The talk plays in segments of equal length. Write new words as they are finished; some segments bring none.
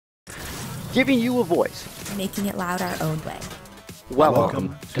giving you a voice, making it loud our own way.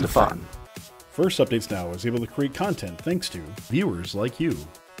 Welcome to the fun. First Updates Now is able to create content thanks to viewers like you.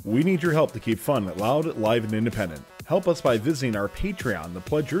 We need your help to keep fun loud, live, and independent. Help us by visiting our Patreon to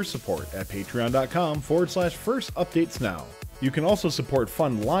pledge your support at patreon.com/First Updates Now. You can also support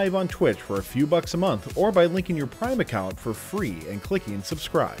Fun live on Twitch for a few bucks a month or by linking your Prime account for free and clicking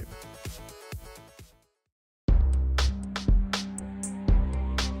subscribe.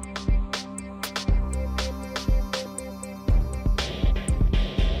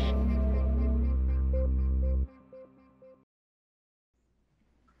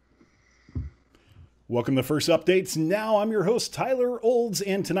 Welcome to First Updates Now. I'm your host, Tyler Olds,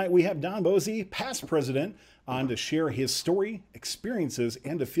 and tonight we have Don Bossi, past president, on to share his story, experiences,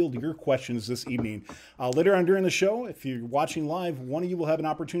 and to field your questions this evening. Later on during the show, if you're watching live, one of you will have an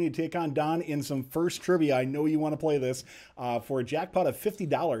opportunity to take on Don in some first trivia. I know you want to play this for a jackpot of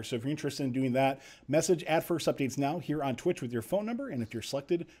 $50. So if you're interested in doing that, message at First Updates Now here on Twitch with your phone number, and if you're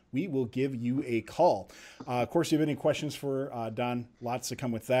selected, we will give you a call. Of course, if you have any questions for Don, lots to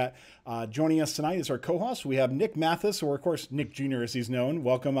come with that. Joining us tonight is our co-host. We have Nick Mathis, or of course, Nick Jr. as he's known.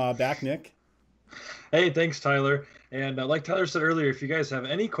 Welcome back, Nick. Hey, thanks, Tyler. And like Tyler said earlier, if you guys have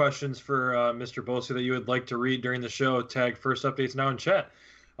any questions for Mr. Bossi that you would like to read during the show, tag First Updates Now in chat.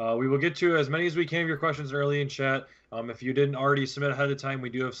 We will get to as many as we can of your questions early in chat. If you didn't already submit ahead of time, we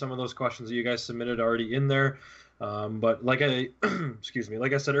do have some of those questions that you guys submitted already in there. But like I,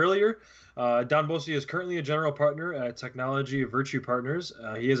 like I said earlier, Don Bossi is currently a general partner at Technology Virtue Partners.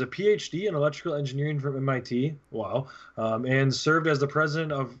 He has a PhD in electrical engineering from MIT. Wow. And served as the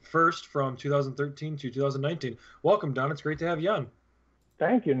president of FIRST from 2013 to 2019. Welcome, Don. It's great to have you on.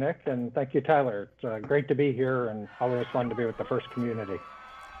 Thank you, Nick, and thank you, Tyler. It's great to be here and always fun to be with the FIRST community.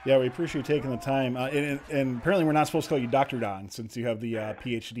 Yeah, we appreciate you taking the time. And apparently we're not supposed to call you Dr. Don since you have the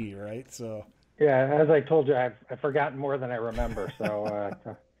PhD, right? So. Yeah, as I told you, I've forgotten more than I remember. So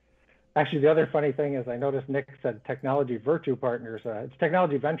actually, the other funny thing is I noticed Nick said Technology Virtue Partners. It's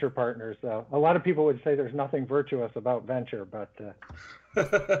Technology Venture Partners. A lot of people would say there's nothing virtuous about venture, but...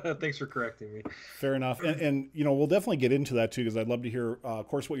 Thanks for correcting me. Fair enough. And you know, we'll definitely get into that too, because I'd love to hear, of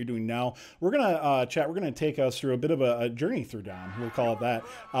course, what you're doing now. We're going to chat. We're going to take us through a bit of a journey through Don. We'll call it that.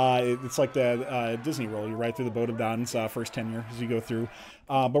 It's like the Disney roll. You ride through the boat of Don's first tenure as you go through.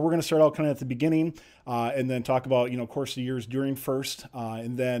 But we're going to start out kind of at the beginning and then talk about, of course, the years during FIRST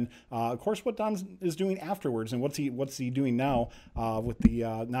and then, of course, what Don is doing afterwards and what's he doing now with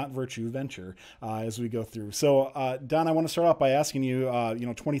the Not Virtue venture as we go through. So, Don, I want to start off by asking you,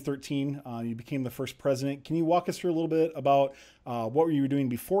 2013, you became the first president. Can you walk us through a little bit about what were you doing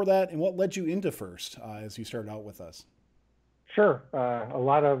before that and what led you into FIRST as you started out with us? Sure. A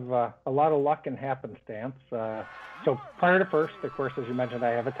lot of luck and happenstance. So prior to FIRST, of course, as you mentioned,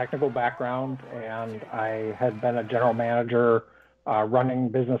 I have a technical background and I had been a general manager running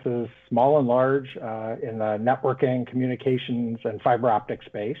businesses, small and large, in the networking, communications, and fiber optic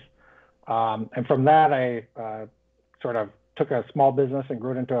space. And from that, I sort of took a small business and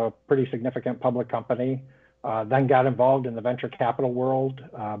grew it into a pretty significant public company. Then got involved in the venture capital world,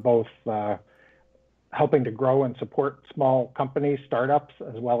 both helping to grow and support small companies, startups,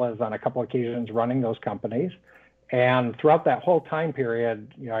 as well as on a couple occasions running those companies. And throughout that whole time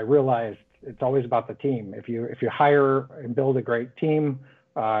period, I realized it's always about the team. If you hire and build a great team,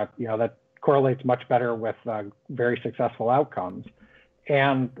 that correlates much better with very successful outcomes.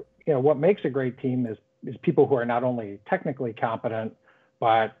 And what makes a great team is people who are not only technically competent,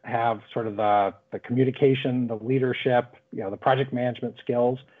 but have sort of the communication, the leadership, the project management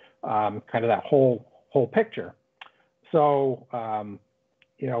skills, kind of that whole picture. So,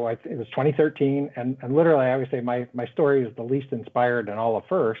 it was 2013, and literally I always say my story is the least inspired in all of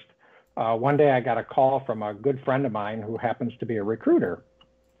FIRST. One day I got a call from a good friend of mine who happens to be a recruiter.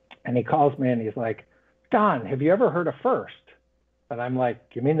 And he calls me and he's like, Don, have you ever heard of FIRST? And I'm like,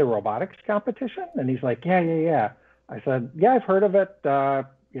 you mean the robotics competition? And he's like, yeah. I said, yeah, I've heard of it. The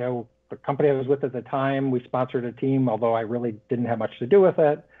company I was with at the time, we sponsored a team, although I really didn't have much to do with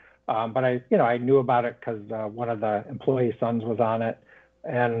it. But I knew about it because one of the employees' sons was on it.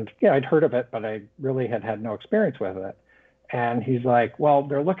 And, I'd heard of it, but I really had no experience with it. And he's like, well,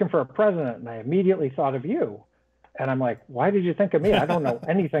 they're looking for a president. And I immediately thought of you. And I'm like, why did you think of me? I don't know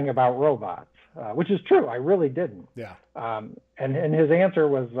anything about robots, which is true. I really didn't. Yeah. And his answer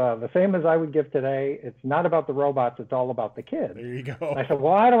was the same as I would give today. It's not about the robots. It's all about the kids. There you go. And I said,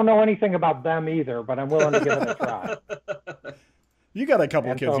 well, I don't know anything about them either, but I'm willing to give it a try. You got a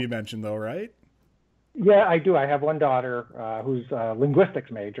couple of kids you mentioned, though, right? Yeah, I do. I have one daughter who's a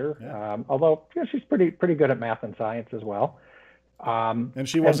linguistics major, although she's pretty good at math and science as well. And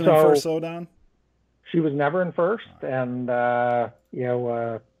she wasn't in first, though, Don? She was never in first, and and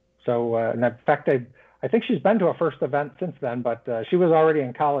in fact, I think she's been to a first event since then, but she was already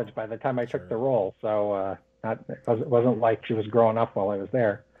in college by the time I took the role, so it wasn't like she was growing up while I was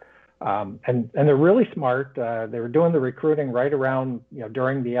there. And they're really smart. They were doing the recruiting right around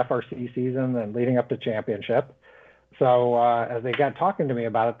during the FRC season and leading up to championship. So as they got talking to me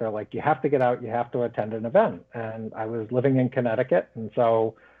about it, they're like, you have to get out, you have to attend an event. And I was living in Connecticut, and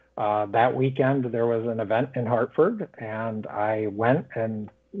so that weekend there was an event in Hartford, and I went, and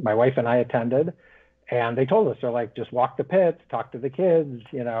my wife and I attended. And they told us, they're like, just walk the pits, talk to the kids,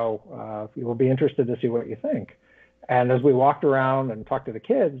 you will be interested to see what you think. And as we walked around and talked to the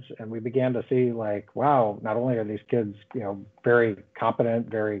kids, and we began to see like, wow, not only are these kids, very competent,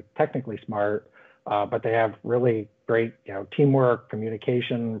 very technically smart, but they have really great, teamwork,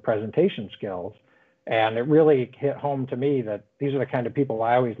 communication, presentation skills. And it really hit home to me that these are the kind of people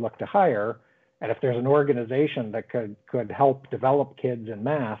I always look to hire. And if there's an organization that could help develop kids in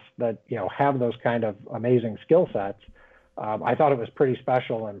mass that, have those kind of amazing skill sets, I thought it was pretty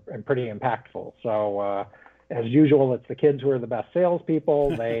special and pretty impactful. So as usual, it's the kids who are the best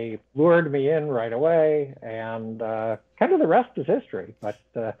salespeople. They lured me in right away, and kind of the rest is history. But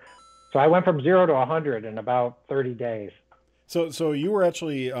so I went from 0 to 100 in about 30 days. So you were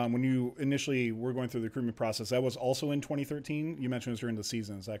actually, when you initially were going through the recruitment process, that was also in 2013? You mentioned it was during the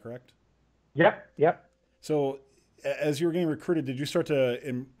season, is that correct? Yep. So as you were getting recruited, did you start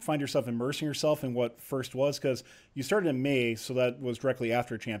to find yourself immersing yourself in what FIRST was? Because you started in May, so that was directly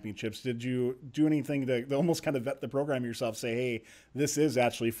after championships. Did you do anything to almost kind of vet the program yourself, say, hey, this is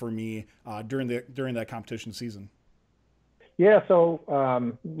actually for me during that competition season? Yeah,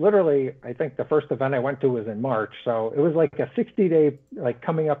 so literally, I think the first event I went to was in March. So it was like a 60-day, like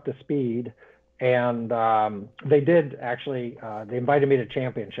coming up to speed. And they did actually, they invited me to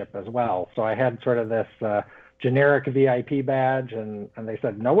championship as well. So I had sort of this generic VIP badge, and they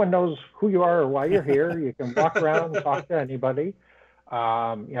said, no one knows who you are or why you're here. You can walk around and talk to anybody.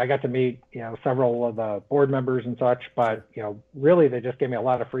 I got to meet, several of the board members and such, but, really they just gave me a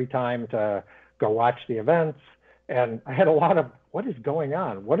lot of free time to go watch the events. And I had a lot of, what is going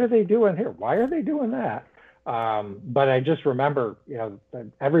on? What are they doing here? Why are they doing that? But I just remember, that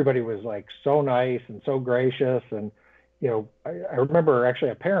everybody was like so nice and so gracious. And, I remember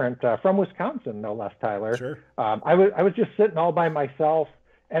actually a parent from Wisconsin, no less, Tyler. Sure. I was just sitting all by myself,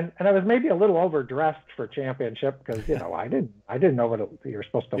 and I was maybe a little overdressed for championship because, I didn't know what you're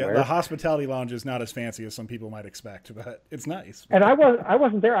supposed to wear. The hospitality lounge is not as fancy as some people might expect, but it's nice. And I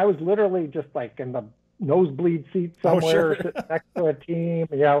wasn't there. I was literally just like in the nosebleed seat somewhere, sitting next to a team,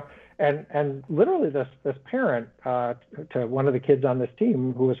 and literally this parent to one of the kids on this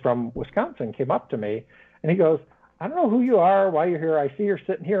team who was from Wisconsin came up to me, and he goes, I don't know who you are, why you're here. I see you're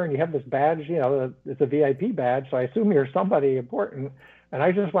sitting here and you have this badge, it's a VIP badge, so I assume you're somebody important. And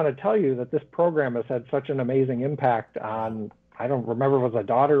I just want to tell you that this program has had such an amazing impact on, I don't remember if it was a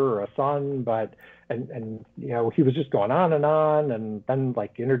daughter or a son, but, and he was just going on, and then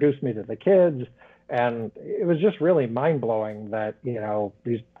like introduced me to the kids. And it was just really mind-blowing that,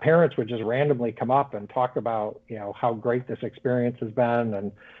 these parents would just randomly come up and talk about, how great this experience has been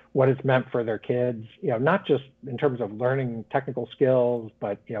and what it's meant for their kids, not just in terms of learning technical skills,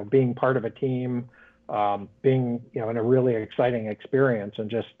 but, being part of a team, being, in a really exciting experience, and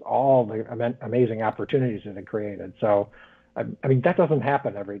just all the amazing opportunities that it created. So, I mean, that doesn't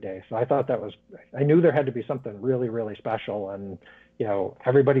happen every day. So I thought I knew there had to be something really, really special. And,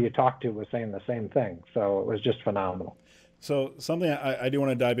 everybody you talked to was saying the same thing. So it was just phenomenal. So something I do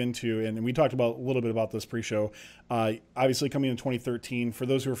want to dive into, and we talked about a little bit about this pre-show, obviously coming in 2013, for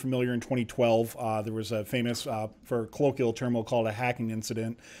those who are familiar, in 2012, there was a famous, for colloquial term, we'll call it a hacking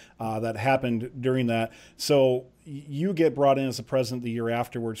incident that happened during that. So you get brought in as the president the year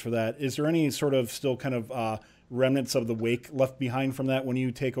afterwards for that. Is there any sort of still kind of remnants of the wake left behind from that when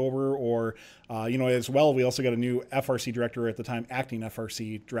you take over? Or, as well, we also got a new FRC director at the time, acting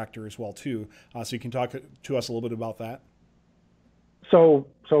FRC director as well, too. So you can talk to us a little bit about that. So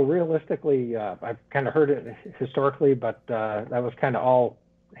realistically, I've kind of heard it historically, but that was kind of all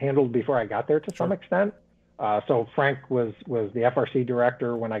handled before I got there to some extent. So Frank was the FRC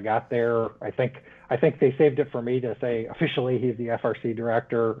director when I got there. I think they saved it for me to say officially he's the FRC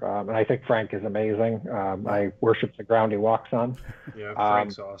director, and I think Frank is amazing. I worship the ground he walks on. Yeah,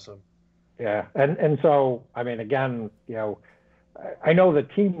 Frank's awesome. Yeah, and so I mean, again, I know the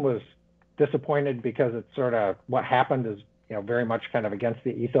team was disappointed because it's sort of what happened is very much kind of against the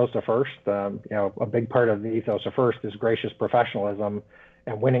ethos of FIRST. A big part of the ethos of FIRST is gracious professionalism.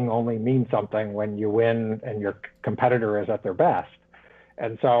 and winning only means something when you win and your competitor is at their best.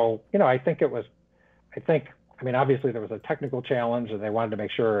 And so, I mean, obviously there was a technical challenge and they wanted to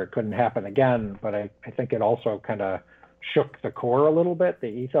make sure it couldn't happen again, but I think it also kind of shook the core a little bit, the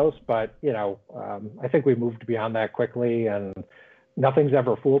ethos. But, I think we moved beyond that quickly, and nothing's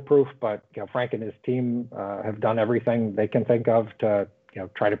ever foolproof, but, Frank and his team have done everything they can think of to,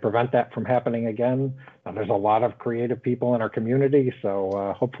 try to prevent that from happening again. There's a lot of creative people in our community,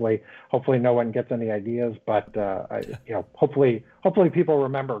 so hopefully no one gets any ideas. But hopefully people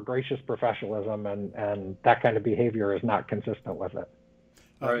remember gracious professionalism, and that kind of behavior is not consistent with it.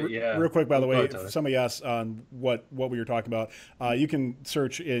 Real quick, by the way, if somebody asked on what we were talking about, you can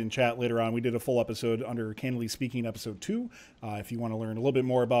search in chat later on. We did a full episode under Candidly Speaking, episode 2. If you want to learn a little bit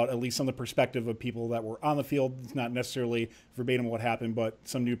more about at least some of the perspective of people that were on the field, it's not necessarily verbatim what happened, but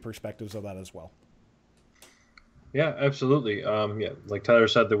some new perspectives of that as well. Yeah, absolutely. Like Tyler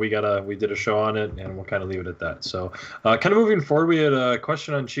said, that we did a show on it, and we'll kind of leave it at that. So, kind of moving forward, we had a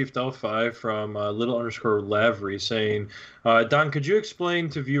question on Chief Delphi from little_Lavery saying, Don, could you explain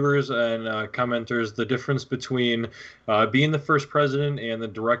to viewers and commenters the difference between being the first president and the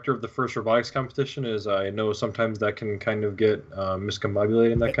director of the first robotics competition? As I know sometimes that can kind of get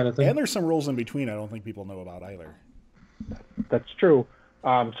miscombobulated and that kind of thing. And there's some roles in between I don't think people know about either. That's true.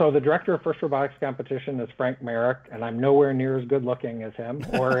 So the director of First Robotics Competition is Frank Merrick, and I'm nowhere near as good looking as him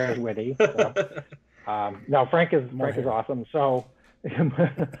or as witty. So, no, Frank is awesome. So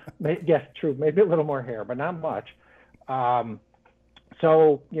yes, true, maybe a little more hair, but not much.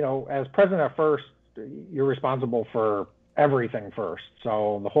 So as president of First, you're responsible for everything First.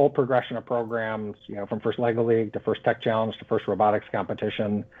 So the whole progression of programs, from First Lego League to First Tech Challenge to First Robotics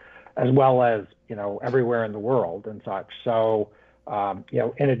Competition, as well as everywhere in the world and such. So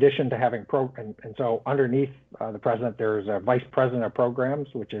in addition to having and so underneath the president, there's a vice president of programs,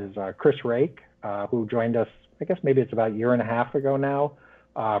 which is Chris Rake, who joined us, I guess maybe it's about a year and a half ago now.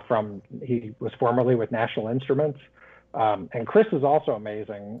 He was formerly with National Instruments. And Chris is also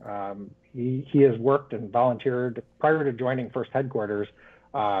amazing. He has worked and volunteered prior to joining First headquarters.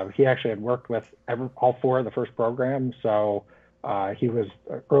 He actually had worked with all 4 of the First programs. So he was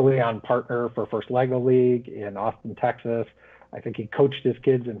early on partner for First Lego League in Austin, Texas. I think he coached his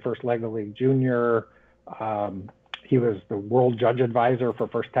kids in First Lego League Junior. He was the world judge advisor for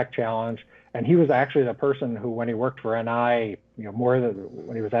First Tech Challenge. And he was actually the person who, when he worked for NI,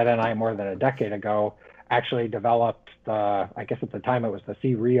 when he was at NI more than a decade ago, actually developed I guess at the time it was the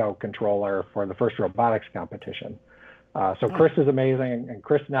C-Rio controller for the First robotics competition. So Chris is amazing, and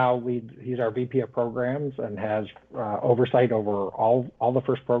Chris now he's our VP of programs and has oversight over all the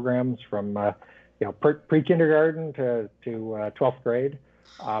First programs from pre-kindergarten to 12th grade.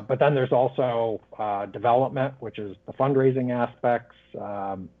 But then there's also development, which is the fundraising aspects,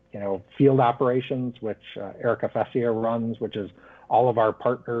 field operations, which Erica Fessier runs, which is all of our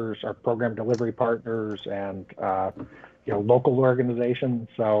partners, our program delivery partners, and local organizations.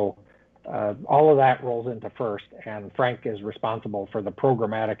 So all of that rolls into First, and Frank is responsible for the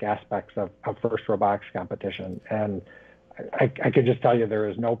programmatic aspects of First robotics competition. And I could just tell you there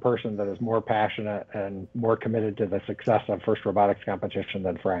is no person that is more passionate and more committed to the success of First robotics competition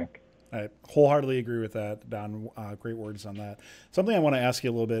than Frank. I wholeheartedly agree with that, Don. Great words on that. Something I want to ask you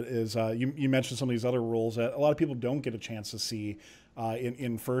a little bit is you mentioned some of these other roles that a lot of people don't get a chance to see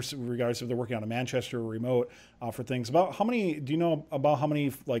in First, regardless if they're working on a Manchester or remote for things. Do you know about how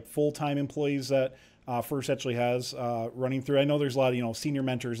many like full-time employees that First actually has running through? I know there's a lot of senior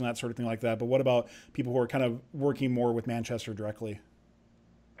mentors and that sort of thing like that, but what about people who are kind of working more with Manchester directly?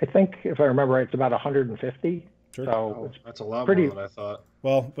 I think if I remember right, it's about 150. Sure. So that's a lot more than I thought.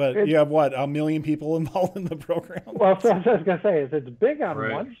 Well, but you have what, 1 million people involved in the program? Well, so I was going to say, it's big on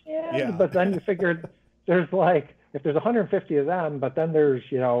one hand, but then you figured there's if there's 150 of them, but then there's,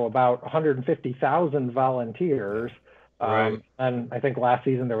 about 150,000 volunteers. And I think last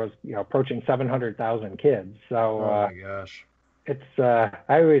season there was, approaching 700,000 kids. So, oh my gosh. It's, I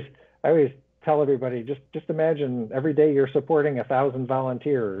always tell everybody, just imagine every day you're supporting 1,000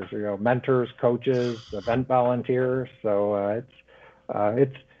 volunteers, mentors, coaches, event volunteers. So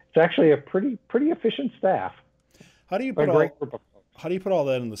it's actually a pretty efficient staff. How do you put all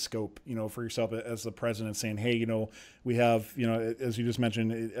that in the scope, for yourself as the president, saying, hey, we have, as you just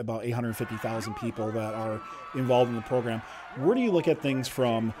mentioned, about 850,000 people that are involved in the program. Where do you look at things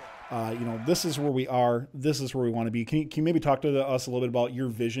from? This is where we are. This is where we want to be. Can you maybe talk to us a little bit about your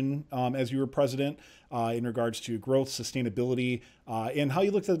vision as you were president in regards to growth, sustainability, and how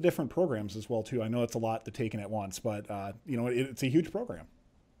you looked at the different programs as well, too? I know it's a lot to take in at once, but, it's a huge program.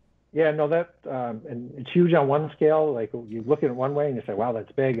 Yeah, no, that and it's huge on one scale. Like you look at it one way and you say, "Wow,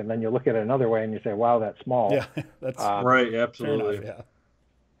 that's big," and then you look at it another way and you say, "Wow, that's small." Yeah, that's Right, fair enough. absolutely. Yeah.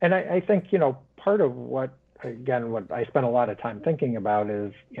 And I think, part of what, again, what I spend a lot of time thinking about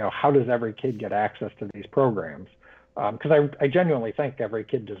is, how does every kid get access to these programs? Because I genuinely think every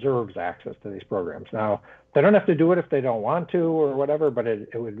kid deserves access to these programs. Now, they don't have to do it if they don't want to or whatever, but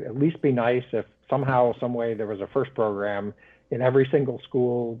it would at least be nice if somehow, some way, there was a FIRST program in every single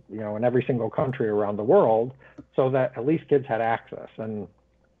school, in every single country around the world, so that at least kids had access. And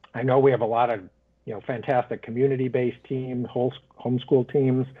I know we have a lot of, fantastic community-based teams, homeschool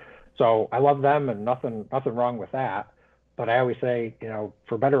teams. So I love them, and nothing wrong with that. But I always say,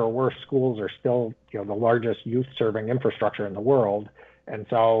 for better or worse, schools are still, the largest youth-serving infrastructure in the world. And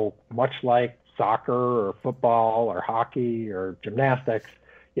so much like soccer or football or hockey or gymnastics,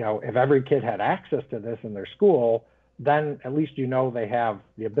 if every kid had access to this in their school, then at least they have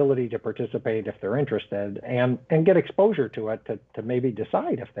the ability to participate if they're interested and get exposure to it to maybe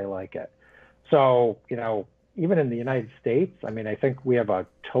decide if they like it. So, even in the United States, I mean, I think we have a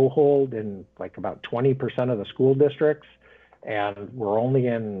toehold in like about 20% of the school districts, and we're only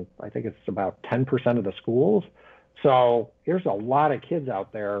in, I think it's about 10% of the schools. So there's a lot of kids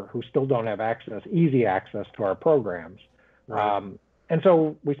out there who still don't have easy access to our programs. Right. And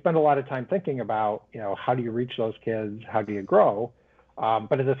so we spend a lot of time thinking about, how do you reach those kids? How do you grow?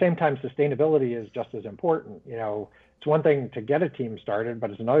 But at the same time, sustainability is just as important. It's one thing to get a team started, but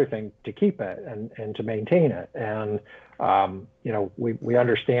it's another thing to keep it and to maintain it. And, we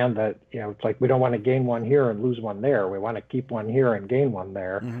understand that, it's like we don't want to gain one here and lose one there. We want to keep one here and gain one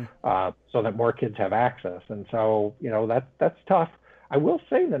there, so that more kids have access. And so, that's tough. I will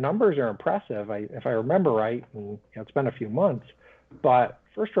say the numbers are impressive. If I remember right, and it's been a few months, but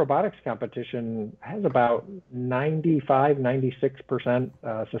First Robotics competition has about 96%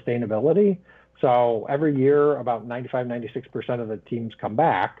 sustainability. So every year, about 96% of the teams come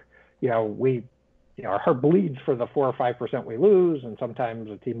back. Our heart bleeds for the 4 or 5% we lose, and sometimes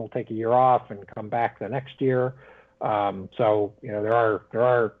a team will take a year off and come back the next year. So there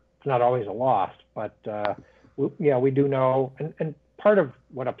are it's not always a loss, but we do know. And part of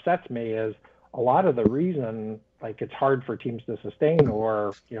what upsets me is a lot of the reason it's hard for teams to sustain,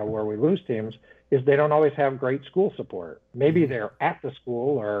 or where we lose teams, is they don't always have great school support. Maybe they're at the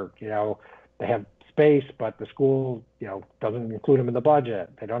school, or they have space, but the school doesn't include them in the budget.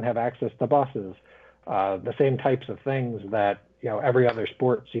 They don't have access to buses, the same types of things that every other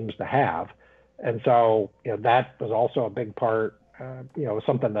sport seems to have. And so that was also a big part.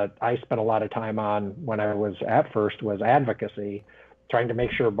 Something that I spent a lot of time on when I was at FIRST was advocacy, trying to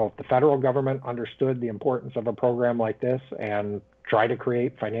make sure both the federal government understood the importance of a program like this and try to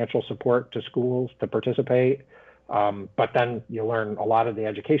create financial support to schools to participate. But then you learn a lot of the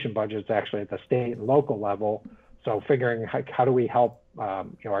education budgets actually at the state and local level. So figuring how do we help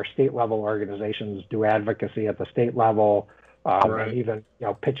our state level organizations do advocacy at the state level, and even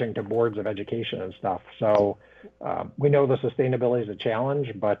pitching to boards of education and stuff. So we know the sustainability is a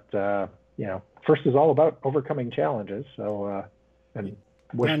challenge, but FIRST is all about overcoming challenges. So and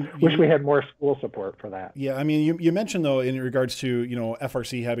wish we had more school support for that. Yeah, I mean, you mentioned though in regards to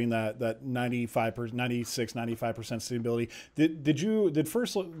FRC having that 95%, 96, 95% sustainability. Does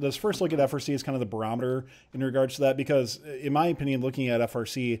FIRST look at FRC as kind of the barometer in regards to that? Because in my opinion, looking at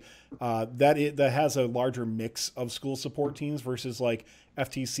FRC, that has a larger mix of school support teams versus like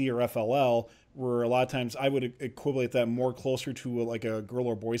FTC or FLL, where a lot of times I would equivalent that more closer to like a Girl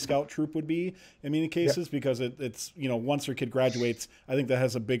or Boy Scout troop would be in many cases, because it's once their kid graduates, I think that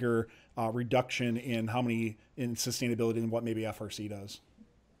has a bigger reduction in in sustainability than what maybe FRC does.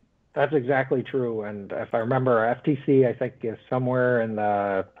 That's exactly true. And if I remember, FTC, I think, is somewhere in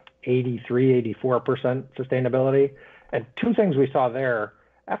the 83, 84% sustainability. And two things we saw there.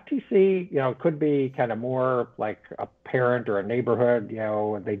 FTC, could be kind of more like a parent or a neighborhood,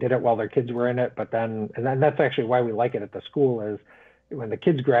 they did it while their kids were in it, and then that's actually why we like it at the school, is when the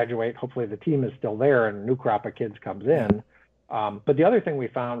kids graduate, hopefully the team is still there and a new crop of kids comes in. But the other thing we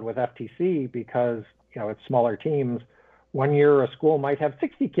found with FTC, because, it's smaller teams, one year a school might have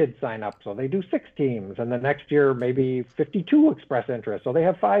 60 kids sign up, so they do 6 teams, and the next year maybe 52 express interest, so they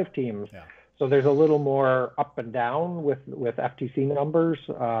have 5 teams. Yeah. So there's a little more up and down with FTC numbers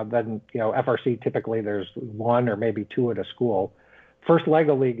than FRC. Typically there's 1 or maybe 2 at a school. First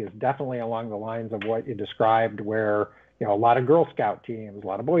Lego League is definitely along the lines of what you described, where a lot of Girl Scout teams, a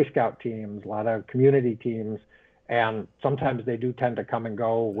lot of Boy Scout teams, a lot of community teams, and sometimes they do tend to come and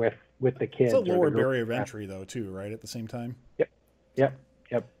go with the kids. It's a lower barrier of entry though too, right? At the same time. Yep.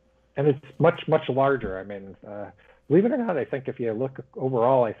 And it's much larger. I mean, believe it or not, I think if you look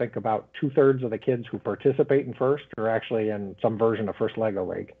overall, I think about 2/3 of the kids who participate in FIRST are actually in some version of FIRST Lego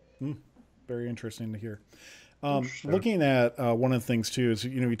League. Very interesting to hear. Looking at one of the things too is,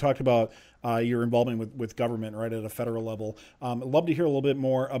 you talked about your involvement with government right at a federal level. I'd love to hear a little bit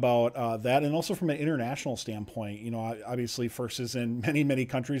more about that, and also from an international standpoint. Obviously FIRST is in many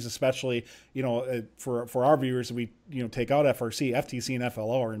countries, especially for our viewers. We take out FRC, FTC, and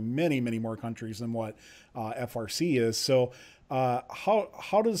FLO are in many more countries than what FRC is. So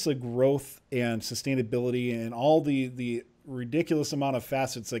how does the growth and sustainability and all the ridiculous amount of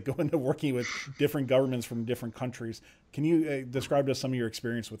facets that go into working with different governments from different countries, can you describe to us some of your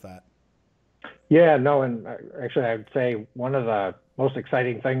experience with that? Yeah, no, and actually I would say one of the most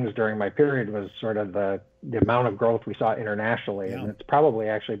exciting things during my period was sort of the amount of growth we saw internationally. Yeah. And it's probably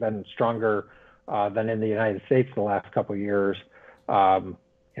actually been stronger than in the United States the last couple of years.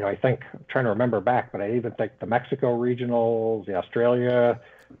 I think, I'm trying to remember back, but I even think the Mexico regionals, the Australia,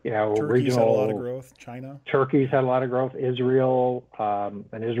 Turkey's regional, had a lot of growth. China. Turkey's had a lot of growth. Israel,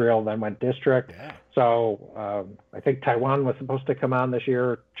 and Israel then went district. Yeah. So I think Taiwan was supposed to come on this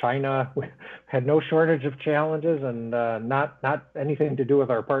year. China had no shortage of challenges, and not anything to do with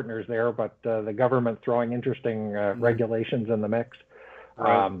our partners there, but the government throwing interesting regulations in the mix.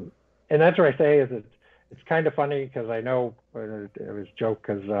 Right. And that's what I say is it's kind of funny because I know it was a joke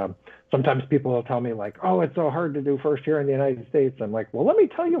because sometimes people will tell me like, oh, it's so hard to do FIRST here in the United States. I'm like, well, let me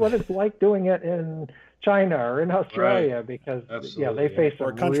tell you what it's like doing it in China or in Australia, right. Because they face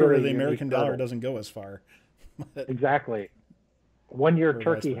a country where the American dollar doesn't go as far. Exactly. One year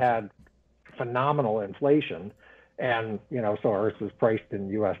Turkey had phenomenal inflation, and so ours was priced in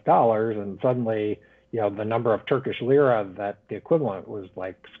U.S. dollars, and suddenly the number of Turkish lira, that the equivalent was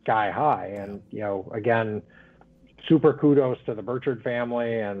like sky high. And, again, super kudos to the Burchard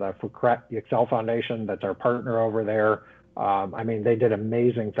family and the Foucret Excel Foundation, that's our partner over there. They did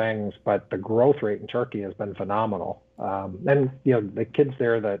amazing things, but the growth rate in Turkey has been phenomenal. And, the kids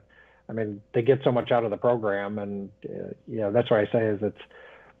there they get so much out of the program. And, that's what I say is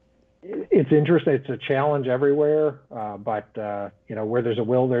it's interesting. It's a challenge everywhere, but where there's a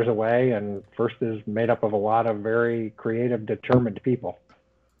will, there's a way. And FIRST is made up of a lot of very creative, determined people.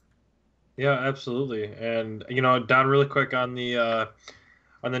 Yeah, absolutely. And Don, really quick on the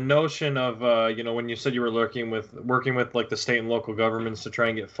notion of when you said you were working with like the state and local governments to try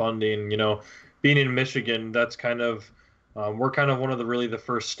and get funding. Being in Michigan, that's kind of we're kind of one of the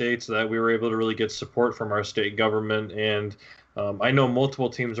first states that we were able to really get support from our state government. And I know multiple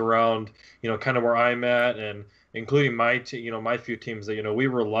teams around, kind of where I'm at, and including my few teams that, we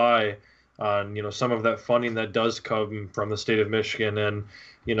rely on, some of that funding that does come from the state of Michigan. And,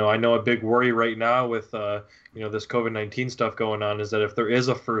 I know a big worry right now with, this COVID-19 stuff going on is that if there is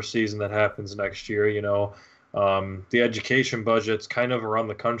a FIRST season that happens next year, the education budgets kind of around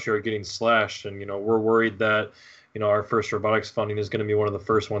the country are getting slashed. And, we're worried that, our FIRST robotics funding is going to be one of the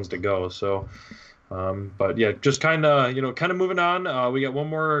first ones to go. So, but yeah, just kind of moving on. We got one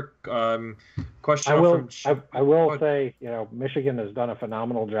more question. I will say, Michigan has done a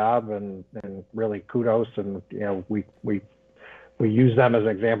phenomenal job, and really kudos. And we use them as an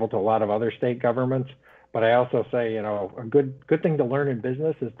example to a lot of other state governments. But I also say, a good thing to learn in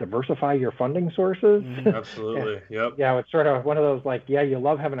business is diversify your funding sources. Absolutely. Yep. Yeah, it's sort of one of those you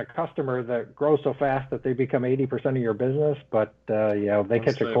love having a customer that grows so fast that they become 80% of your business, but they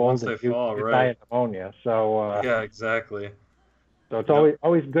catch a cold and you die of pneumonia. So yeah, exactly. So it's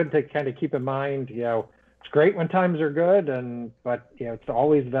always good to kind of keep in mind, it's great when times are good, but it's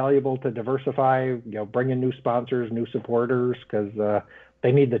always valuable to diversify, bring in new sponsors, new supporters, because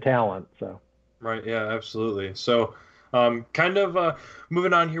they need the talent. So. Right. Yeah, absolutely. So kind of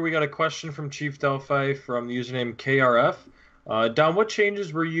moving on here, we got a question from Chief Delphi from the username KRF. Don, what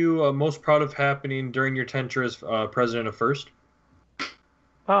changes were you most proud of happening during your tenure as president of FIRST?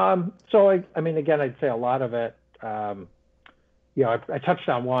 So, again, I'd say a lot of it, I touched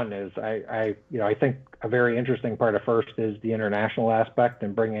on one is I think a very interesting part of FIRST is the international aspect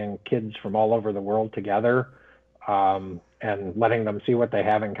and bringing kids from all over the world together. And letting them see what they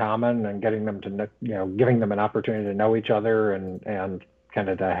have in common and getting them to, giving them an opportunity to know each other and kind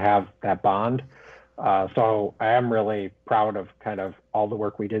of to have that bond. So I am really proud of kind of all the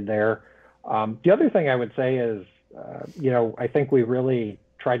work we did there. The other thing I would say is, I think we really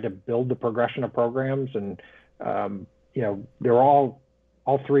tried to build the progression of programs, and, they're all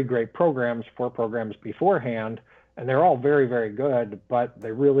 3 great programs, 4 programs beforehand. And they're all very, very good, but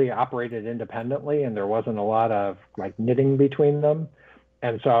they really operated independently, and there wasn't a lot of knitting between them.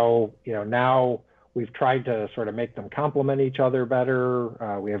 And so, now We've tried to sort of make them complement each other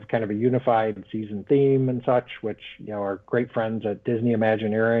better. We have kind of a unified season theme and such, which, our great friends at Disney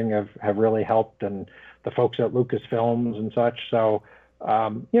Imagineering have really helped, and the folks at Lucasfilms and such. So,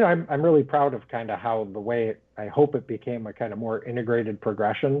 I'm really proud of kind of how the way I hope it became a kind of more integrated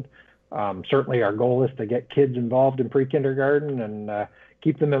progression. Certainly our goal is to get kids involved in pre-kindergarten and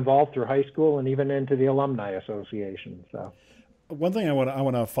keep them involved through high school and even into the Alumni Association. So. One thing I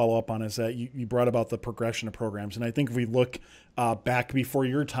want to follow up on is that you brought about the progression of programs, and I think if we look back before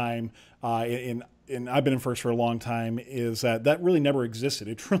your time, and I've been in FIRST for a long time, is that really never existed.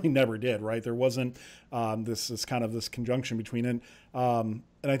 It really never did, right? There wasn't this kind of this conjunction between it, and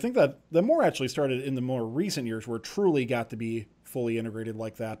I think that the more actually started in the more recent years, where it truly got to be fully integrated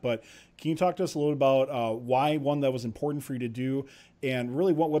like that. But can you talk to us a little about why one that was important for you to do, and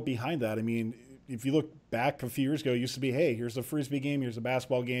really what went behind that? I mean, if you look back a few years ago, it used to be, hey, here's a Frisbee game, here's a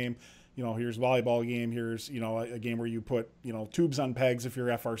basketball game, here's a volleyball game, here's, a game where you put, tubes on pegs if you're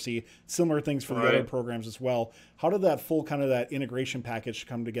FRC, similar things for the other programs as well. How did that full kind of that integration package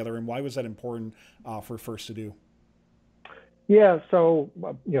come together, and why was that important for FIRST to do? Yeah, so,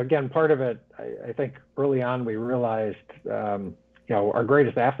 again, part of it, I think early on we realized, our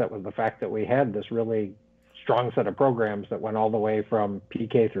greatest asset was the fact that we had this really strong set of programs that went all the way from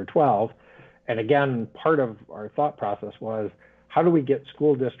PK through 12. And again, part of our thought process was, how do we get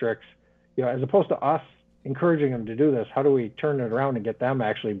school districts, as opposed to us encouraging them to do this, how do we turn it around and get them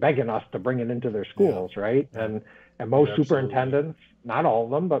actually begging us to bring it into their schools, right? And most superintendents, not all of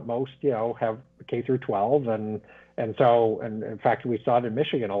them, but most, have K through 12. And in fact, we saw it in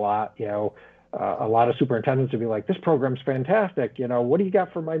Michigan a lot, a lot of superintendents would be like, this program's fantastic. What do you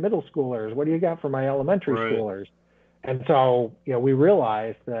got for my middle schoolers? What do you got for my elementary schoolers? And so, we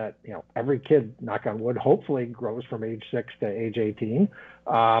realized that, every kid, knock on wood, hopefully grows from age 6 to age 18.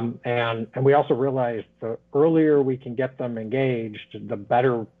 And we also realized the earlier we can get them engaged, the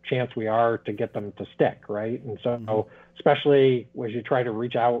better chance we are to get them to stick, right? And so, especially as you try to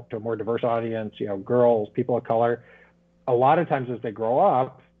reach out to a more diverse audience, girls, people of color, a lot of times as they grow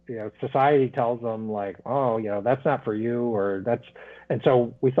up, society tells them like, oh, that's not for you, and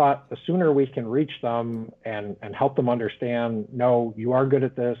so we thought the sooner we can reach them and help them understand, no, you are good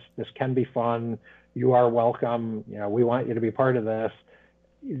at this can be fun, you are welcome, we want you to be part of this.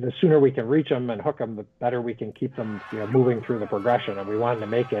 The sooner we can reach them and hook them, the better we can keep them, moving through the progression. And we wanted to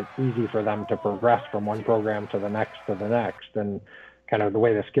make it easy for them to progress from one program to the next, and kind of the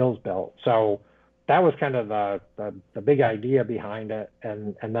way the skills built. So that was kind of the big idea behind it.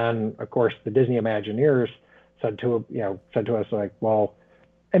 And then, of course, the Disney Imagineers said to us, like, well,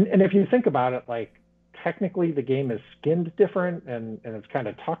 and if you think about it, like, technically the game is skinned different and it's kind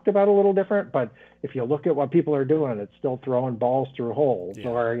of talked about a little different, but if you look at what people are doing, it's still throwing balls through holes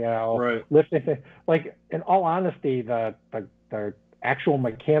or, lifting, like, in all honesty, the actual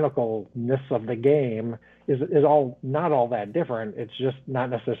mechanicalness of the game is all not all that different. It's just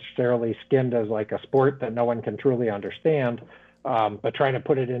not necessarily skinned as like a sport that no one can truly understand, but trying to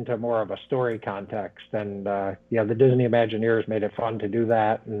put it into more of a story context. And the Disney Imagineers made it fun to do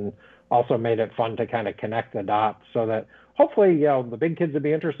that, and also made it fun to kind of connect the dots so that hopefully, the big kids would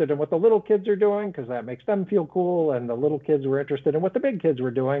be interested in what the little kids are doing, because that makes them feel cool, and the little kids were interested in what the big kids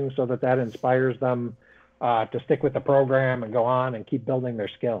were doing, so that inspires them to stick with the program and go on and keep building their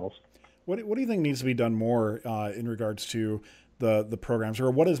skills. What do you think needs to be done more in regards to the programs,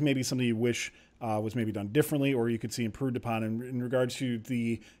 or what is maybe something you wish was maybe done differently, or you could see improved upon in regards to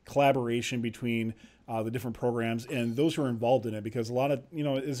the collaboration between the different programs and those who are involved in it? Because a lot of,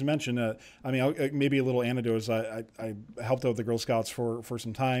 as mentioned, maybe a little anecdote is I helped out the Girl Scouts for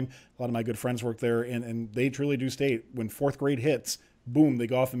some time. A lot of my good friends work there, and they truly do state when fourth grade hits, boom, they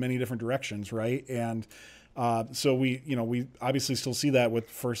go off in many different directions, right? And so we obviously still see that with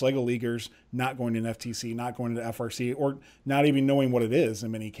first LEGO Leaguers not going to an FTC, not going to FRC, or not even knowing what it is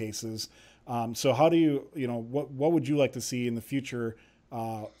in many cases. So how do you, what would you like to see in the future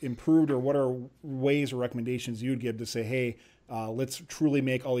improved, or what are ways or recommendations you would give to say, hey, let's truly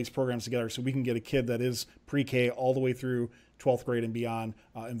make all these programs together so we can get a kid that is pre-K all the way through 12th grade and beyond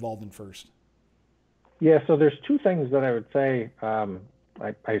involved in FIRST? Yeah, so there's two things that I would say.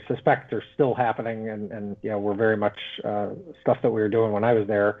 I suspect they're still happening, and we're very much stuff that we were doing when I was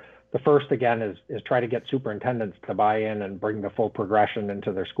there. The first, again, is try to get superintendents to buy in and bring the full progression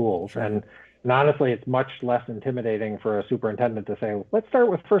into their schools. Sure. And honestly, it's much less intimidating for a superintendent to say, let's start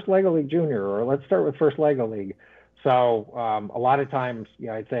with First LEGO League Junior, or let's start with First LEGO League. So a lot of times,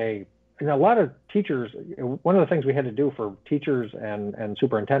 I'd say, and a lot of teachers, one of the things we had to do for teachers and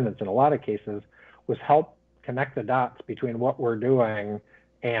superintendents in a lot of cases was help connect the dots between what we're doing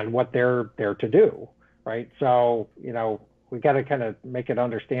and what they're there to do, right? So, we got to kind of make it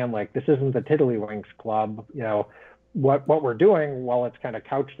understand, like, this isn't the Tiddlywinks Club. What we're doing, while it's kind of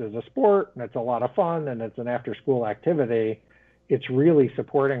couched as a sport and it's a lot of fun and it's an after school activity, it's really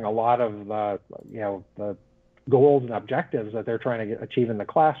supporting a lot of the goals and objectives that they're trying to achieve in the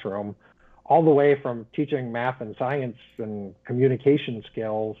classroom, all the way from teaching math and science and communication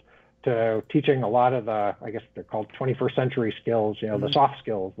skills to teaching a lot of the, I guess they're called 21st century skills, the soft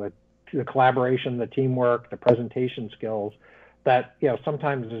skills, the collaboration, the teamwork, the presentation skills that,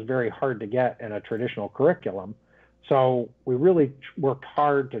 sometimes is very hard to get in a traditional curriculum. So we really worked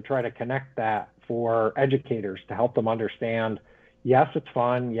hard to try to connect that for educators to help them understand, yes, it's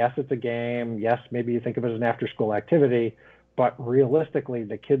fun. Yes, it's a game. Yes, maybe you think of it as an after school activity, but realistically,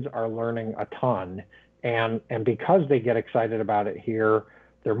 the kids are learning a ton. And because they get excited about it here,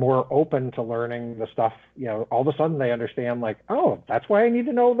 they're more open to learning the stuff. All of a sudden they understand, like, oh, that's why I need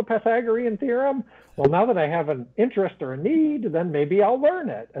to know the Pythagorean theorem. Well, now that I have an interest or a need, then maybe I'll learn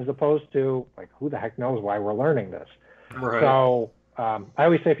it, as opposed to, like, who the heck knows why we're learning this? Right. So I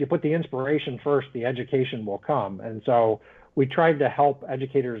always say, if you put the inspiration first, the education will come. And so we tried to help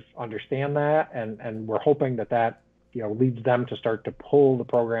educators understand that, and we're hoping that leads them to start to pull the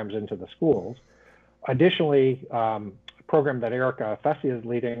programs into the schools. Additionally, program that Erica Fessy is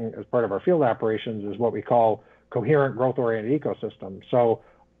leading as part of our field operations is what we call coherent growth-oriented ecosystem. So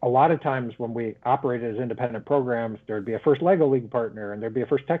a lot of times when we operated as independent programs, there'd be a first Lego League partner, and there'd be a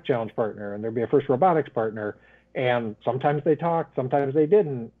first Tech Challenge partner, and there'd be a first Robotics partner. And sometimes they talked, sometimes they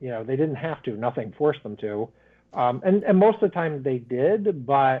didn't. They didn't have to. Nothing forced them to. And most of the time they did,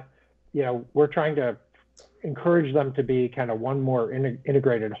 but we're trying to encourage them to be kind of one more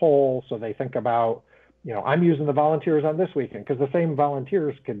integrated whole. So they think about, I'm using the volunteers on this weekend, because the same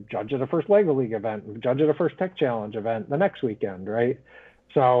volunteers could judge at a first Lego League event and judge at a first Tech Challenge event the next weekend, right?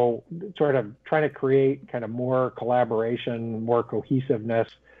 So sort of trying to create kind of more collaboration, more cohesiveness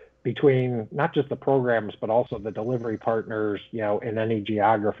between not just the programs, but also the delivery partners, in any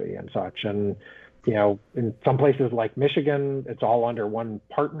geography and such. And, in some places like Michigan, it's all under one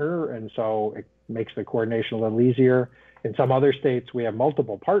partner, and so it makes the coordination a little easier. In some other states, we have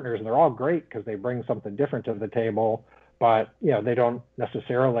multiple partners, and they're all great because they bring something different to the table, but they don't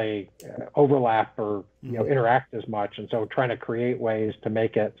necessarily overlap or interact as much. And so trying to create ways to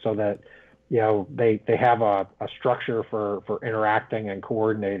make it so that they have a structure for interacting and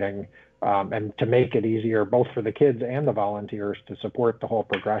coordinating, and to make it easier both for the kids and the volunteers to support the whole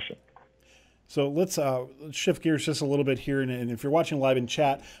progression. So let's shift gears just a little bit here. And if you're watching live in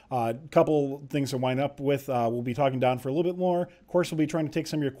chat, a couple things to wind up with. We'll be talking Don for a little bit more. Of course, we'll be trying to take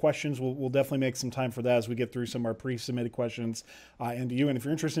some of your questions. We'll definitely make some time for that as we get through some of our pre-submitted questions into you. And if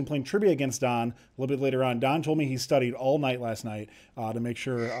you're interested in playing trivia against Don a little bit later on, Don told me he studied all night last night to make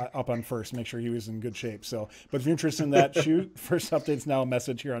sure up on first, make sure he was in good shape. So, but if you're interested in that, shoot. First Updates Now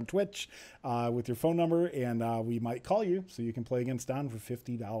message here on Twitch with your phone number, and we might call you so you can play against Don for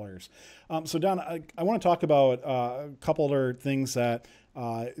 $50. So Don, I want to talk about a couple other things that,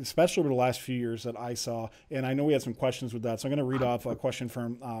 especially over the last few years, that I saw, and I know we had some questions with that. So I'm going to read off a question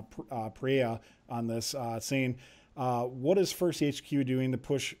from Priya on this, saying, what is First HQ doing to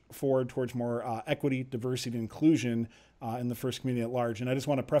push forward towards more equity, diversity, and inclusion in the First community at large? And I just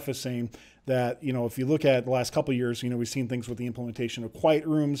want to preface saying that, if you look at the last couple of years, we've seen things with the implementation of quiet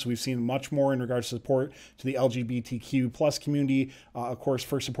rooms. We've seen much more in regards to support to the LGBTQ plus community. Of course,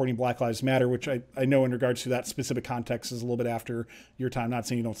 first supporting Black Lives Matter, which I know in regards to that specific context is a little bit after your time. Not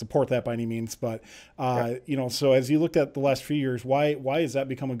saying you don't support that by any means, but, so as you looked at the last few years, why has that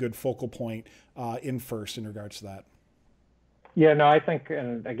become a good focal point in First in regards to that? Yeah, no, I think,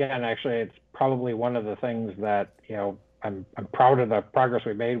 and again, actually, it's probably one of the things that, I'm proud of the progress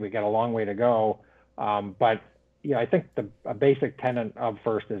we made. We got a long way to go. But, I think a basic tenet of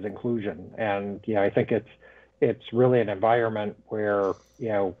First is inclusion. And, I think it's really an environment where,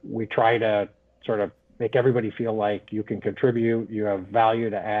 we try to sort of make everybody feel like you can contribute, you have value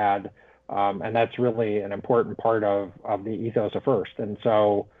to add. And that's really an important part of the ethos of First. And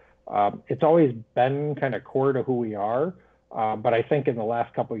so it's always been kind of core to who we are. But I think in the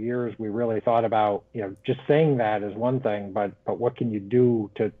last couple of years, we really thought about, just saying that is one thing, but what can you do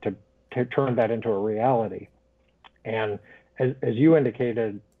to turn that into a reality? And as you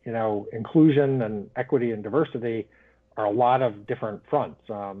indicated, inclusion and equity and diversity are a lot of different fronts.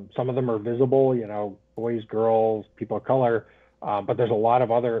 Some of them are visible, boys, girls, people of color, but there's a lot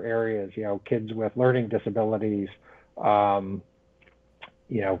of other areas, kids with learning disabilities, folks,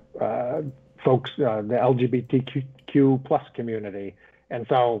 the LGBTQ plus community. And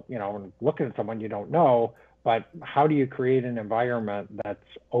so, looking at someone you don't know, but how do you create an environment that's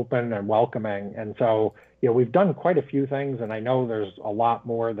open and welcoming? And so, we've done quite a few things, and I know there's a lot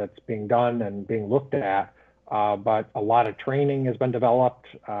more that's being done and being looked at, but a lot of training has been developed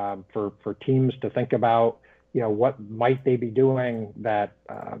for teams to think about, what might they be doing that,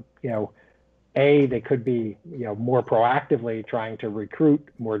 they could be, more proactively trying to recruit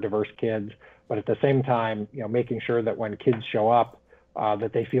more diverse kids, but at the same time, making sure that when kids show up,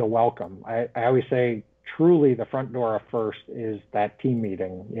 that they feel welcome. I always say, truly, the front door of FIRST is that team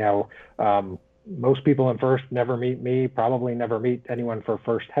meeting. Most people in FIRST never meet me, probably never meet anyone for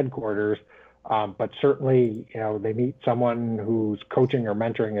FIRST headquarters, but certainly, they meet someone who's coaching or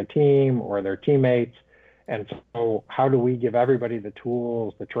mentoring a team or their teammates. And so how do we give everybody the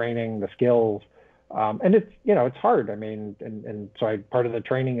tools, the training, the skills? And it's, it's hard. I mean, and so part of the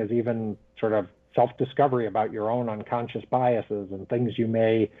training is even sort of self-discovery about your own unconscious biases and things you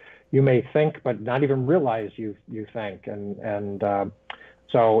may think, but not even realize you think. And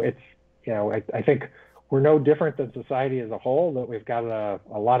so it's, I think we're no different than society as a whole, that we've got a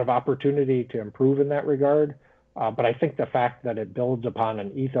lot of opportunity to improve in that regard. But I think the fact that it builds upon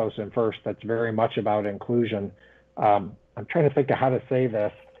an ethos in FIRST that's very much about inclusion. I'm trying to think of how to say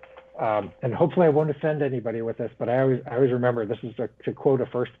this, and hopefully I won't offend anybody with this, but I always remember, this is to quote a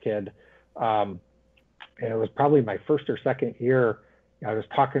FIRST kid, and it was probably my first or second year. I was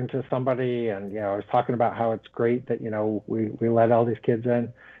talking to somebody, and I was talking about how it's great that we let all these kids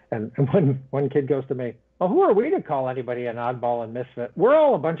in, and one kid goes to me, well, who are we to call anybody an oddball and misfit? We're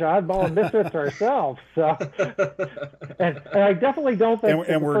all a bunch of oddball and misfits ourselves. So, and I definitely don't think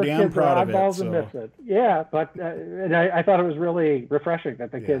and we're damn proud of it. Oddballs and misfits. Yeah, but and I thought it was really refreshing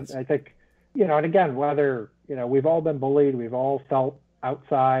that the kids. I think, and again, whether we've all been bullied, we've all felt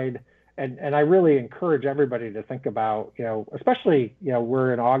outside, and I really encourage everybody to think about, especially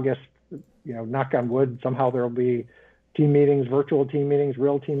we're in August, knock on wood, somehow there will be team meetings, virtual team meetings,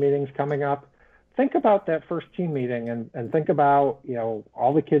 real team meetings coming up. Think about that first team meeting and think about,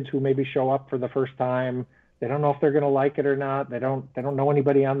 all the kids who maybe show up for the first time. They don't know if they're going to like it or not. They don't know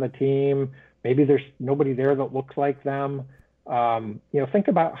anybody on the team. Maybe there's nobody there that looks like them. Think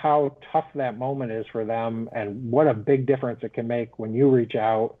about how tough that moment is for them and what a big difference it can make when you reach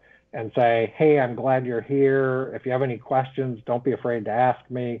out and say, hey, I'm glad you're here. If you have any questions, don't be afraid to ask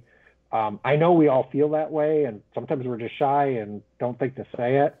me. I know we all feel that way, and sometimes we're just shy and don't think to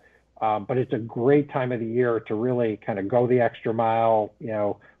say it. But it's a great time of the year to really kind of go the extra mile,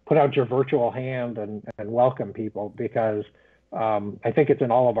 put out your virtual hand and welcome people, because I think it's in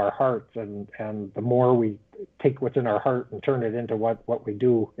all of our hearts. And the more we take what's in our heart and turn it into what we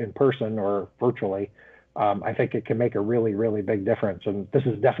do in person or virtually, I think it can make a really, really big difference. And this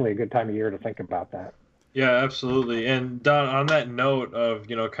is definitely a good time of year to think about that. Yeah, absolutely. And Don, on that note of,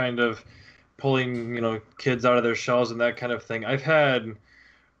 kind of pulling, kids out of their shells and that kind of thing, I've had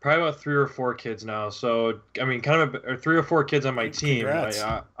probably about 3 or 4 kids now. So, I mean, or 3 or 4 kids on my team.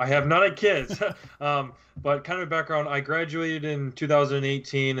 I have none of kids, but kind of background, I graduated in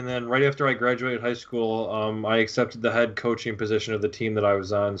 2018, and then right after I graduated high school, I accepted the head coaching position of the team that I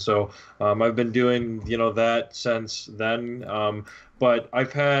was on. So I've been doing, that since then. But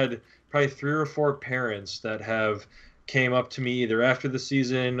I've had probably 3 or 4 parents that have came up to me either after the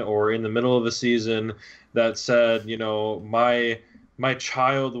season or in the middle of the season that said, my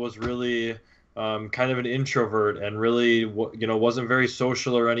child was really kind of an introvert and really, wasn't very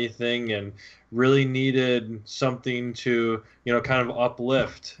social or anything, and really needed something to, kind of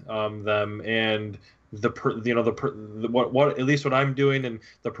uplift them. And what at least what I'm doing and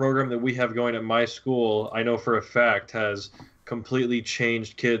the program that we have going at my school, I know for a fact has completely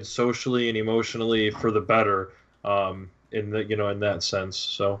changed kids socially and emotionally for the better, in that sense.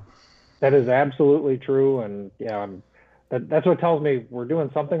 So that is absolutely true, and that's what tells me we're doing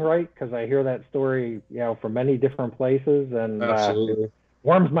something right, because I hear that story, from many different places, and it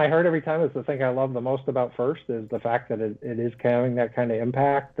warms my heart every time. It's the thing I love the most about FIRST is the fact that it is having that kind of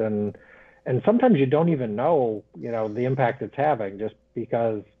impact, and sometimes you don't even know, the impact it's having, just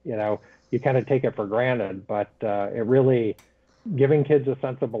because, you kind of take it for granted, but it really giving kids a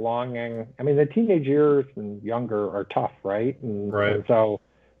sense of belonging. I mean, the teenage years and younger are tough, right? And so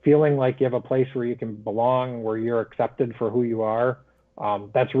feeling like you have a place where you can belong, where you're accepted for who you are,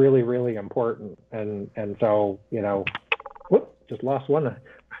 that's really, really important. And so, just lost one.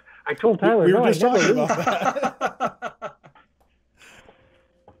 I told Tyler, we were just talking about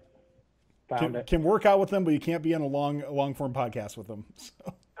that. Can work out with them, but you can't be on a long form podcast with them.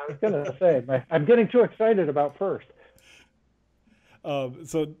 So. I was going to say, I'm getting too excited about FIRST.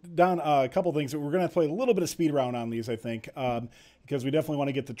 So Don, a couple things. We're going to play a little bit of speed round on these, I think, because we definitely want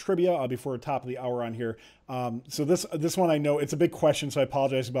to get the trivia before top of the hour on here. So this one, I know it's a big question, so I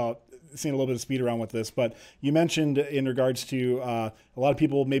apologize about seeing a little bit of speed around with this. But you mentioned in regards to a lot of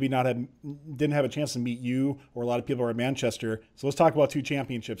people maybe didn't have a chance to meet you, or a lot of people are in Manchester. So let's talk about two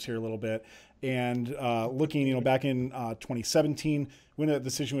championships here a little bit. And looking, back in 2017, when a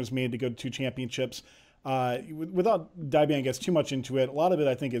decision was made to go to two championships. Without diving, I guess, too much into it, a lot of it,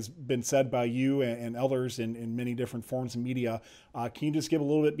 I think, has been said by you and others in many different forms of media. Can you just give a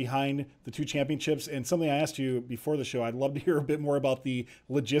little bit behind the two championships? And something I asked you before the show, I'd love to hear a bit more about the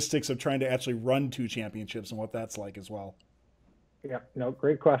logistics of trying to actually run two championships and what that's like as well. Yeah, no,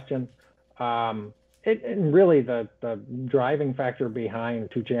 great question. And really, the driving factor behind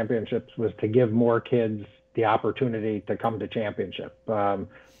two championships was to give more kids the opportunity to come to championship.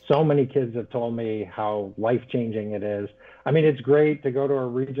 So many kids have told me how life-changing it is. I mean, it's great to go to a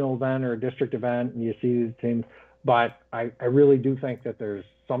regional event or a district event and you see the team, but I really do think that there's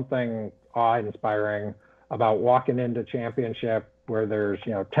something awe-inspiring about walking into championship where there's,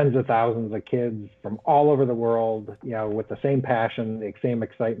 tens of thousands of kids from all over the world, with the same passion, the same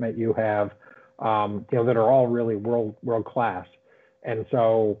excitement you have, that are all really world class. And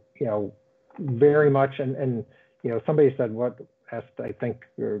so, very much, and somebody said, I think,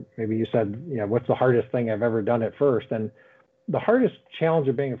 or maybe you said, what's the hardest thing I've ever done at first? And the hardest challenge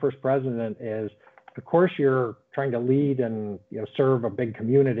of being a first president is, of course, you're trying to lead and serve a big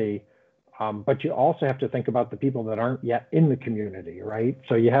community, but you also have to think about the people that aren't yet in the community, right?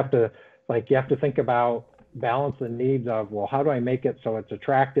 So you have to think about balance the needs of, well, how do I make it so it's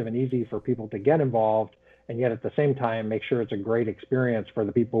attractive and easy for people to get involved, and yet at the same time make sure it's a great experience for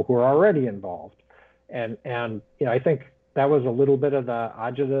the people who are already involved. And I think that was a little bit of the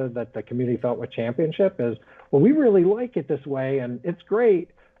agita that the community felt with championship is, well, we really like it this way and it's great.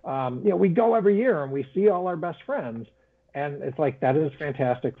 We go every year and we see all our best friends, and it's like, that is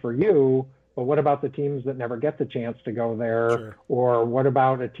fantastic for you, but what about the teams that never get the chance to go there? Sure. Or what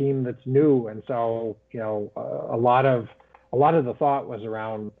about a team that's new? And so, a lot of the thought was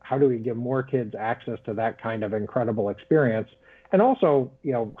around, how do we give more kids access to that kind of incredible experience? And also,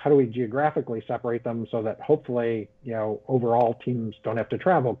 how do we geographically separate them so that hopefully, overall teams don't have to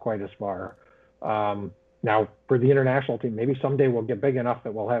travel quite as far. Now, for the international team, maybe someday we'll get big enough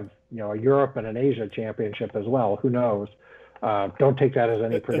that we'll have, a Europe and an Asia championship as well. Who knows? Don't take that as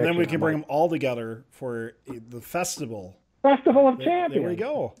any prediction. And then we can bring them all together for the festival. Festival of Champions. There we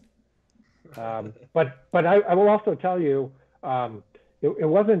go. But I will also tell you, it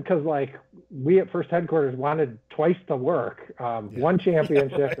wasn't because we at First Headquarters wanted twice the work. One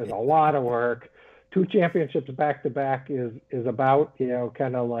championship is a lot of work. Two championships back to back is about,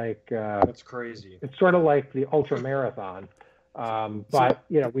 kind of like that's crazy. It's sort of like the ultra marathon. But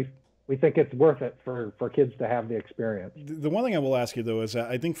we think it's worth it for kids to have the experience. The one thing I will ask you though is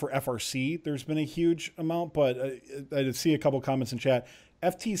I think for FRC there's been a huge amount, but I did see a couple comments in chat.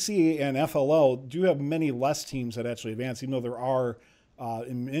 FTC and FLL do have many less teams that actually advance, even though there are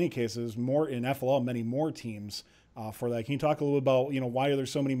in many cases more in FLL, many more teams for that. Can you talk a little about why are there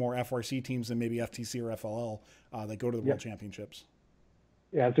so many more FRC teams than maybe FTC or FLL that go to the World Championships?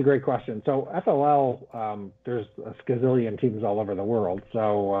 Yeah, it's a great question. So FLL, there's a skazillion teams all over the world.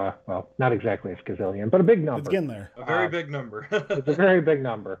 So, well, not exactly a skazillion, but a big number. It's getting there. A very big number. It's a very big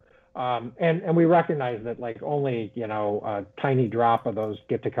number. And we recognize that only, a tiny drop of those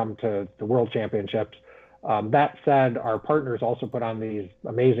get to come to the World Championships. That said, our partners also put on these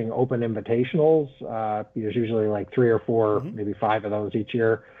amazing open invitationals. There's usually 3 or 4, maybe 5 of those each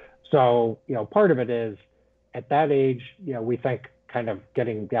year. So, part of it is at that age, we think kind of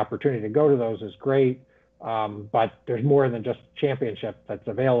getting the opportunity to go to those is great. But there's more than just championship that's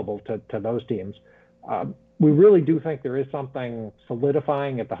available to those teams. We really do think there is something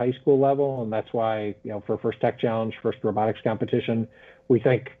solidifying at the high school level. And that's why, for First Tech Challenge, First Robotics Competition, we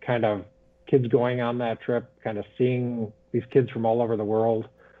think kind of kids going on that trip, kind of seeing these kids from all over the world.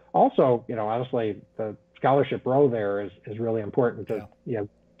 Also, honestly, the scholarship row there is really important to,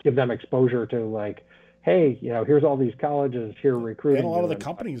 give them exposure to hey, here's all these colleges here recruiting. And a lot of the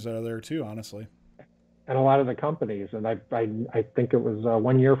companies that are there too, honestly. And a lot of the companies. And I think it was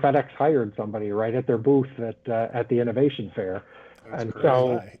 1 year FedEx hired somebody right at their booth at the Innovation Fair. That's and crazy.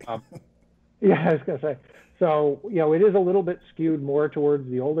 So, yeah, I was going to say. So, it is a little bit skewed more towards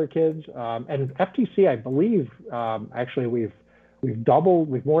the older kids. And FTC, I believe, actually we've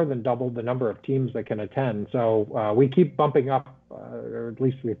more than doubled the number of teams that can attend. So we keep bumping up, or at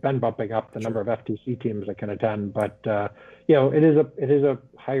least we've been bumping up the number of FTC teams that can attend. But it is a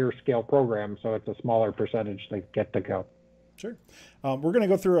higher scale program, so it's a smaller percentage that get to go. Sure. We're going to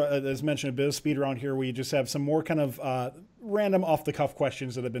go through, as mentioned, a bit of speed around here. We just have some more kind of random off-the-cuff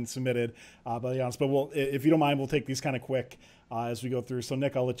questions that have been submitted by the audience. But if you don't mind, we'll take these kind of quick as we go through. So,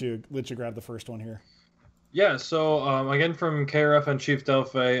 Nick, I'll let you grab the first one here. Yeah, so again from KRF and Chief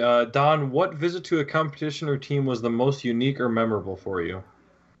Delphi, Don, what visit to a competition or team was the most unique or memorable for you?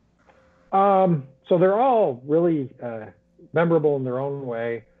 So they're all really memorable in their own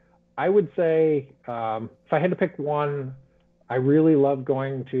way. I would say if I had to pick one, I really loved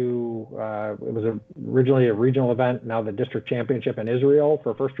going to, it was originally a regional event, now the district championship in Israel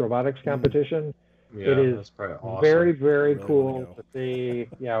for first robotics competition. Yeah, it is that's probably awesome. Very, very really cool to see,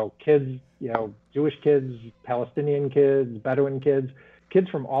 kids, Jewish kids, Palestinian kids, Bedouin kids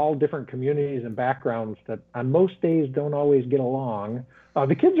from all different communities and backgrounds that on most days don't always get along.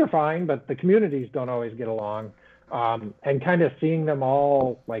 The kids are fine, but the communities don't always get along. And kind of seeing them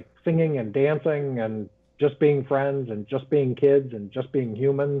all like singing and dancing and just being friends and just being kids and just being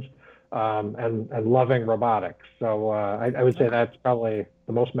humans and loving robotics. So I would say that's probably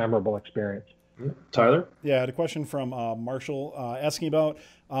the most memorable experience. Tyler? Yeah, I had a question from Marshall asking about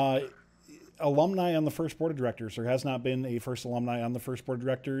alumni on the first board of directors. There has not been a first alumni on the first board of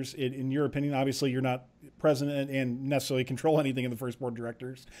directors. In your opinion, obviously you're not president and necessarily control anything in the first board of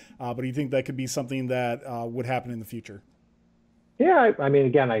directors, but do you think that could be something that would happen in the future? Yeah, I mean,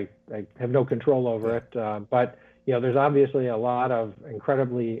 again, I have no control over it, but there's obviously a lot of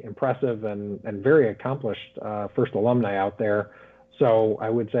incredibly impressive and very accomplished first alumni out there. So I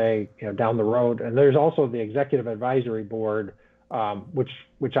would say, down the road, and there's also the executive advisory board,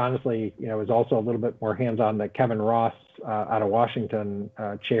 which honestly, is also a little bit more hands-on that Kevin Ross out of Washington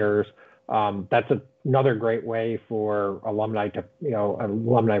chairs. That's another great way for alumni to, an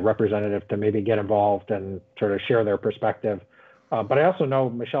alumni representative to maybe get involved and sort of share their perspective. But I also know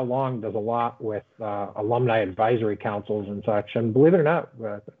Michelle Long does a lot with alumni advisory councils and such. And believe it or not,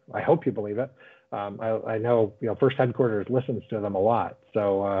 I hope you believe it. I know, First Headquarters listens to them a lot.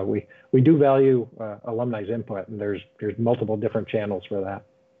 So we do value alumni's input, and there's multiple different channels for that.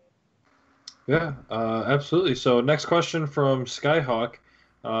 Yeah, absolutely. So next question from Skyhawk.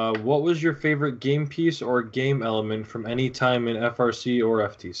 What was your favorite game piece or game element from any time in FRC or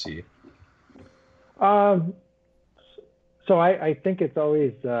FTC? So I think it's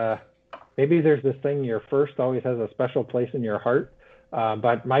always, maybe there's this thing, your first always has a special place in your heart.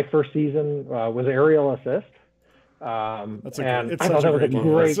 But my first season was aerial assist. I thought that was a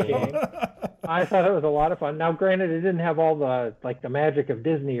great game. I thought it was a lot of fun. Now, granted, it didn't have all the magic of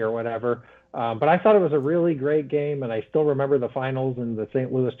Disney or whatever, but I thought it was a really great game, and I still remember the finals and the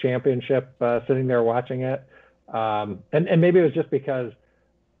St. Louis Championship, sitting there watching it. And maybe it was just because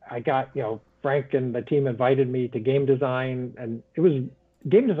I got, Frank and the team invited me to game design, and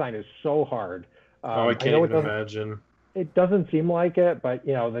game design is so hard. I can't even imagine. It doesn't seem like it, but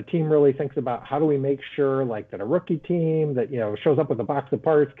the team really thinks about how do we make sure that a rookie team that shows up with a box of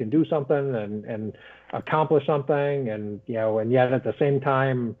parts can do something and accomplish something, and yet at the same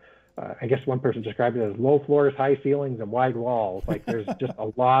time, I guess one person described it as low floors, high ceilings, and wide walls. There's just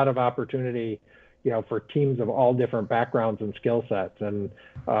a lot of opportunity, for teams of all different backgrounds and skill sets, and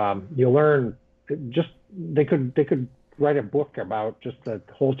you learn they could write a book about just the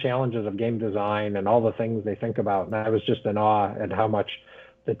whole challenges of game design and all the things they think about. And I was just in awe at how much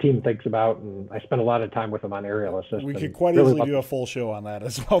the team thinks about. And I spent a lot of time with them on aerial assist. We could quite easily do a full show on that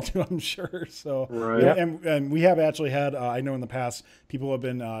as well, too, I'm sure. So, right. Yeah, and we have actually had, I know in the past, people who have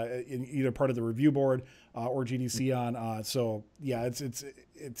been in either part of the review board or GDC on. So yeah,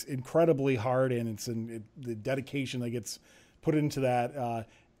 it's incredibly hard, and the dedication that gets put into that.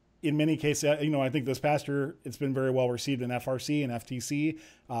 In many cases, I think this past year it's been very well received in FRC and FTC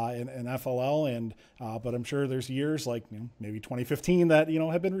and FLL, but I'm sure there's years like maybe 2015 that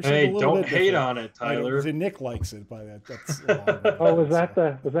have been received a little bit. Hey, don't hate on it, Tyler. Nick likes it, but that's. Was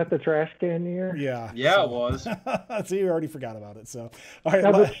that the trash can year? Yeah. Yeah, so. It was. See, you already forgot about it. So, all right.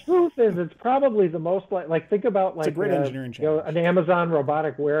 Now, the truth is, it's probably the most think about it's a great engineering challenge. An Amazon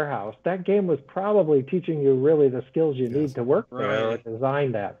robotic warehouse. That game was probably teaching you really the skills you need to work there or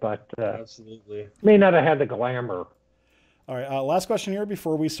design that, but absolutely may not have had the glamour. All right, last question here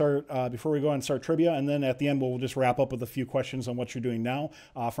before we go and start trivia, and then at the end we'll just wrap up with a few questions on what you're doing now.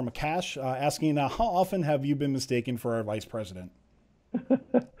 From Akash asking, how often have you been mistaken for our vice president?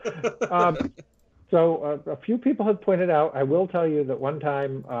 So a few people have pointed out. I will tell you that one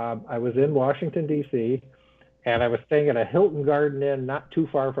time I was in Washington, D.C., and I was staying at a Hilton Garden Inn not too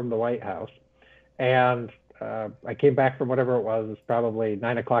far from the White House, and I came back from whatever it was. It was probably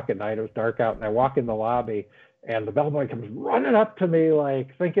 9 o'clock at night. It was dark out, and I walk in the lobby, and the bellboy comes running up to me,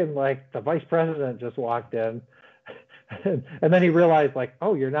 thinking the vice president just walked in. And then he realized, like,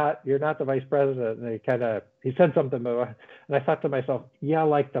 oh, you're not the vice president. And he said something, and I thought to myself, yeah,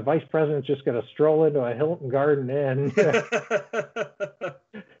 like the vice president's just going to stroll into a Hilton Garden Inn.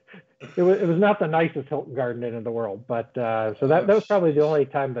 It was not the nicest Hilton Garden Inn in the world, but so that was probably the only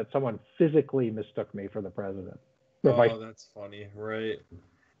time that someone physically mistook me for the president. That's funny, right?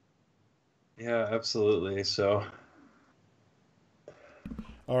 Yeah, absolutely. So,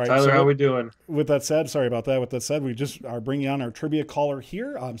 All right, Tyler, so how we doing? With that said, sorry about that. With that said, we just are bringing on our trivia caller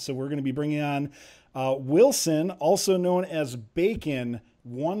here. So we're going to be bringing on Wilson, also known as Bacon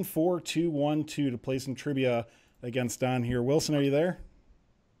 14212, to play some trivia against Don here. Wilson, are you there?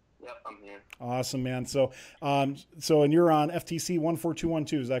 Yep, I'm here. Awesome, man. So, and you're on FTC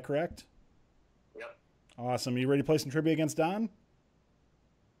 14212. Is that correct? Yep. Awesome. Are you ready to play some trivia against Don?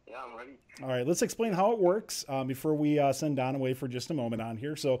 Yeah, I'm ready. All right, let's explain how it works before we send Don away for just a moment on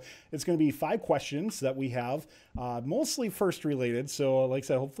here. So it's going to be 5 questions that we have, mostly first related. So like I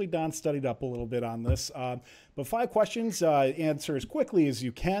said, hopefully Don studied up a little bit on this. But 5 questions, answer as quickly as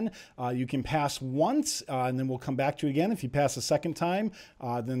you can. You can pass once, and then we'll come back to it again. If you pass a second time,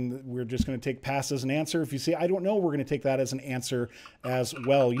 then we're just going to take pass as an answer. If you say, I don't know, we're going to take that as an answer as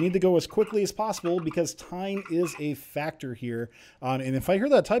well. You need to go as quickly as possible because time is a factor here. And if I hear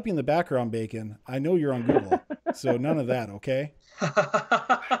that typing in the background, Bacon, I know you're on Google. So none of that, okay?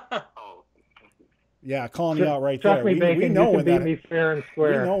 Yeah, calling you out right there. Me, Bacon, we know when that me fair and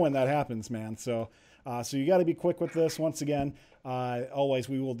square. We know when that happens, man. So you got to be quick with this. Once again, always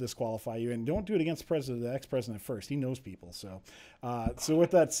we will disqualify you, and don't do it against the ex-president first. He knows people. So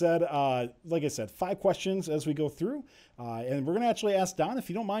with that said, like I said, 5 questions as we go through, and we're gonna actually ask Don, if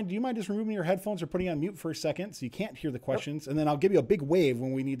you don't mind. Do you mind just removing your headphones or putting on mute for a second so you can't hear the questions, and then I'll give you a big wave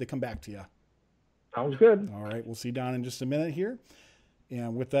when we need to come back to you. Sounds good. All right, we'll see Don in just a minute here.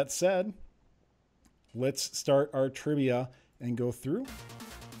 And with that said, let's start our trivia and go through.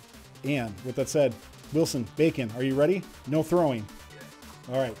 And with that said, Wilson, Bacon, are you ready? No throwing.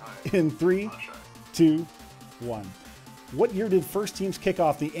 All right. In 3, 2, 1. What year did first teams kick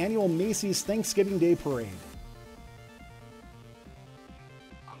off the annual Macy's Thanksgiving Day Parade?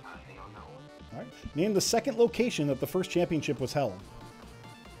 I'm passing on that one. All right. Name the second location that the first championship was held.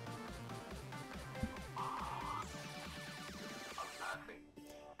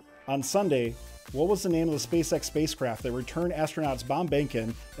 On Sunday, what was the name of the SpaceX spacecraft that returned astronauts Bob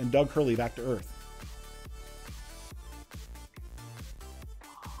Behnken and Doug Hurley back to Earth?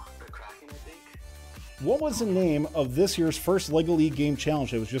 The Kraken, I think. What was the name of this year's first LEGO League game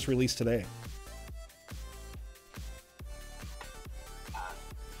challenge that was just released today?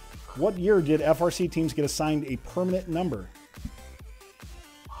 What year did FRC teams get assigned a permanent number?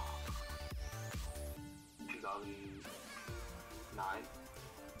 2009.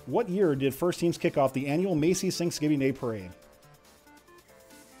 What year did first teams kick off the annual Macy's Thanksgiving Day Parade?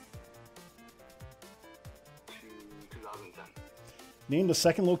 2010. Name the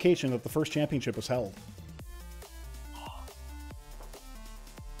second location that the first championship was held.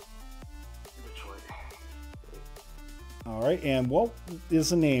 Detroit. All right, and what is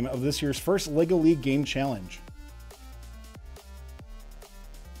the name of this year's first LEGO League game challenge?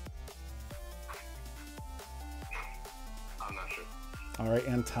 I'm not sure. All right,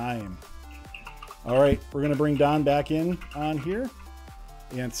 and time. All right, we're going to bring Don back in on here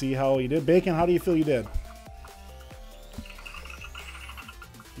and see how he did. Bacon, how do you feel you did?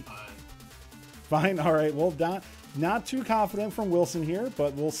 Fine. All right. Well, Don, not too confident from Wilson here,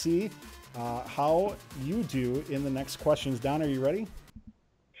 but we'll see how you do in the next questions. Don, are you ready?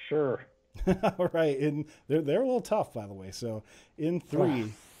 Sure. All right. And they're a little tough, by the way. So in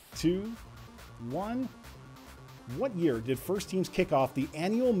 3, 2, 1. What year did first teams kick off the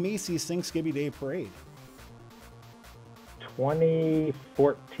annual Macy's Thanksgiving Day Parade?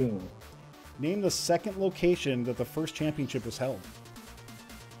 2014. Name the second location that the first championship was held.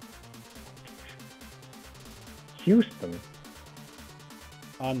 Houston.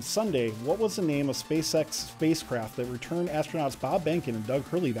 On Sunday, what was the name of SpaceX spacecraft that returned astronauts Bob Behnken and Doug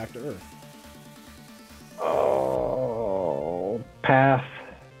Hurley back to Earth? Oh, pass.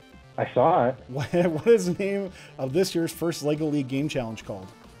 I saw it. What is the name of this year's first LEGO League game challenge called?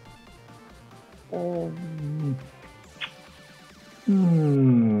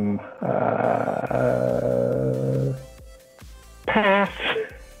 Pass.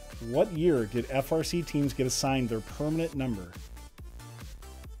 What year did FRC teams get assigned their permanent number?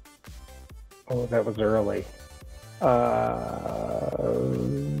 Oh, that was early.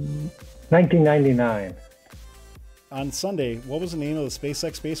 1999. On Sunday, what was the name of the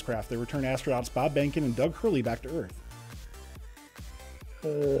SpaceX spacecraft that returned astronauts Bob Behnken and Doug Hurley back to Earth?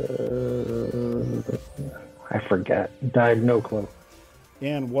 I forget. I have no clue.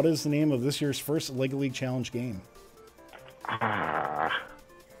 And what is the name of this year's first Lego League Challenge game? I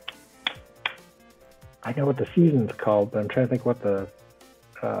know what the season's called, but I'm trying to think what the.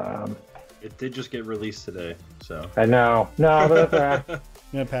 It did just get released today, so. I know. No, but that's I'm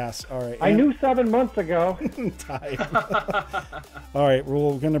gonna pass. All right. I knew 7 months ago. Tied. All right,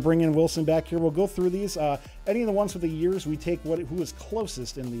 we're going to bring in Wilson back here. We'll go through these. Any of the ones with the years, we take who is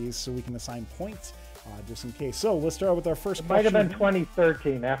closest in these, so we can assign points just in case. So let's start with our first Might question. have been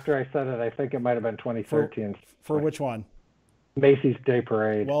 2013. After I said it, I think it might have been 2013. For which one? Macy's Day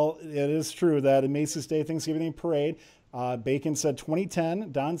Parade. Well, it is true that in Macy's Day Thanksgiving Parade, Bacon said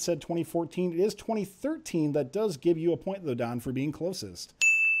 2010. Don said 2014. It is 2013. That does give you a point, though, Don, for being closest.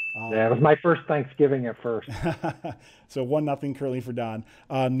 Yeah, it was my first Thanksgiving at first. So 1-0 currently for Don.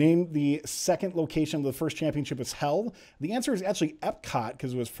 Name the second location the first championship was held. The answer is actually Epcot,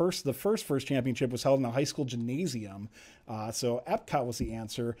 because it was the first championship was held in a high school gymnasium. So Epcot was the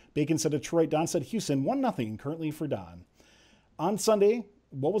answer. Bacon said Detroit. Don said Houston. 1-0 currently for Don. On Sunday,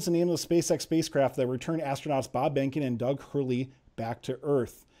 what was the name of the SpaceX spacecraft that returned astronauts Bob Behnken and Doug Hurley back to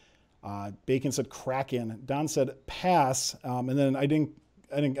Earth? Bacon said Kraken. Don said pass. And then I think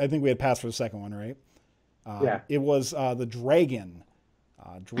we had passed for the second one, right? Yeah. It was the Dragon.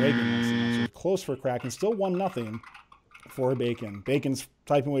 Dragon was the answer. Close for Kraken. Still 1-0 for Bacon. Bacon's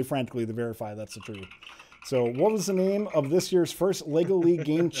typing away frantically to verify that's the truth. So what was the name of this year's first Lego League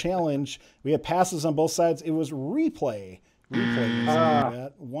Game Challenge? We had passes on both sides. It was Replay. Replay was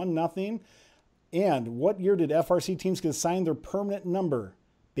that. 1-0. And what year did FRC teams get assigned their permanent number?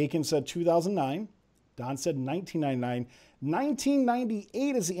 Bacon said 2009. Don said 1999.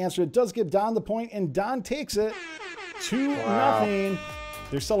 1998 is the answer. It does give Don the point, and Don takes it 2-0.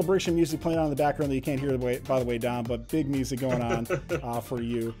 There's celebration music playing on in the background that you can't hear, by the way, Don, but big music going on for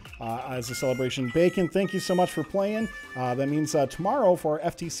you as a celebration. Bacon, thank you so much for playing. That means tomorrow for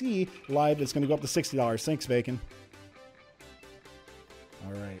our FTC Live, it's going to go up to $60. Thanks, Bacon.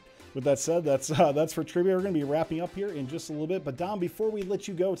 All right. With that said, that's for trivia. We're going to be wrapping up here in just a little bit. But Don, before we let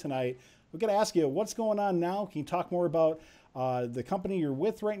you go tonight, we've got to ask you, what's going on now? Can you talk more about the company you're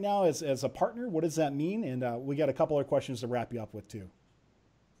with right now as a partner? What does that mean? And we got a couple other questions to wrap you up with, too.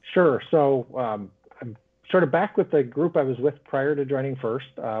 Sure. So I'm sort of back with the group I was with prior to joining First,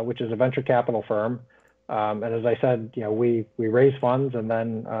 which is a venture capital firm. And as I said, we raise funds and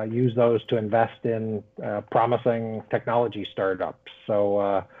then use those to invest in promising technology startups.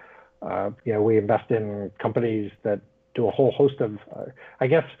 So, we invest in companies that do a whole host of, I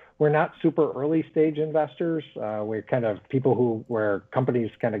guess we're not super early stage investors. We're kind of people where companies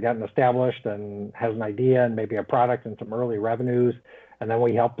kind of gotten established and has an idea and maybe a product and some early revenues. And then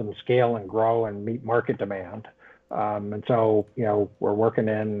we help them scale and grow and meet market demand. And so, we're working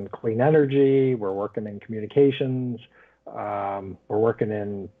in clean energy, we're working in communications, we're working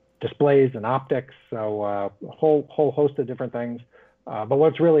in displays and optics, so a whole host of different things. But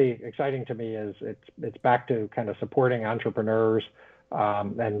what's really exciting to me is it's back to kind of supporting entrepreneurs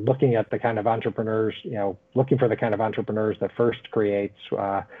and looking at the kind of entrepreneurs, looking for the kind of entrepreneurs that First creates,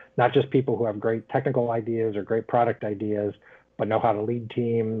 not just people who have great technical ideas or great product ideas, but know how to lead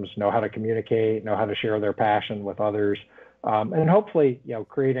teams, know how to communicate, know how to share their passion with others, and hopefully,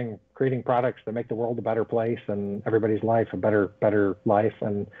 creating products that make the world a better place and everybody's life a better life,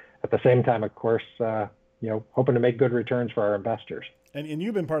 and at the same time, of course, hoping to make good returns for our investors. And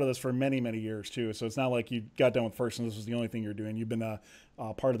you've been part of this for many, many years too. So it's not like you got done with First and this was the only thing you're doing. You've been a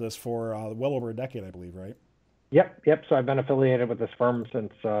part of this for well over a decade, I believe, right? Yep. So I've been affiliated with this firm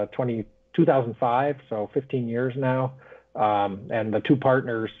since 2005, so 15 years now. And the two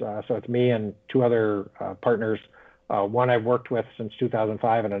partners, so it's me and two other partners. One I've worked with since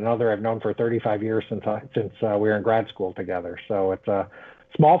 2005, and another I've known for 35 years since we were in grad school together. So it's a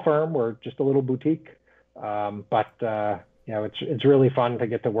small firm. We're just a little boutique, but it's really fun to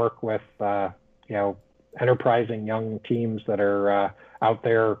get to work with enterprising young teams that are out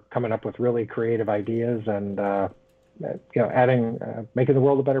there coming up with really creative ideas and making the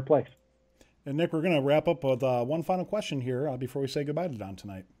world a better place. And Nick, we're going to wrap up with one final question here before we say goodbye to Don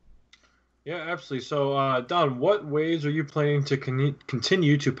tonight. Yeah, absolutely. So, Don, what ways are you planning to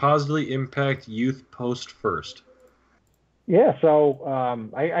continue to positively impact youth post-First? Yeah, so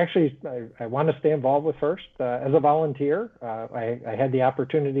I want to stay involved with First as a volunteer. I had the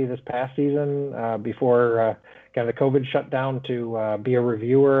opportunity this past season before kind of the COVID shutdown to be a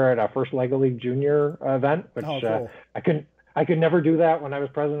reviewer at our first Lego League Junior event, which cool. I could never do that when I was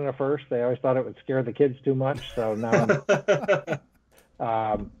president of First. They always thought it would scare the kids too much. So now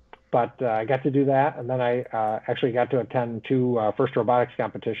But I got to do that, and then I actually got to attend 2 FIRST robotics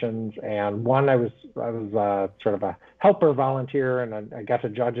competitions, and one I was sort of a helper volunteer, and I got to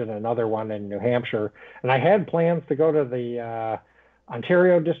judge in another one in New Hampshire. And I had plans to go to the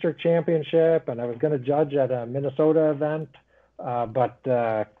Ontario District Championship, and I was going to judge at a Minnesota event, but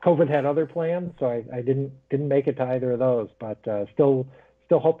COVID had other plans, so I didn't make it to either of those. But still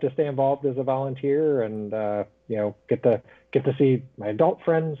hope to stay involved as a volunteer, and get to see my adult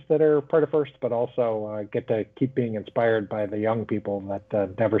friends that are part of FIRST, but also get to keep being inspired by the young people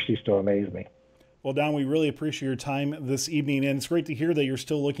that never cease to amaze me. Well, Don, we really appreciate your time this evening, and it's great to hear that you're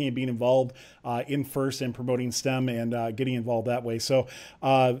still looking at being involved in FIRST and promoting STEM and getting involved that way. So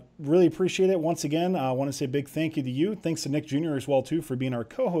really appreciate it. Once again, I want to say a big thank you to you. Thanks to Nick Jr. as well, too, for being our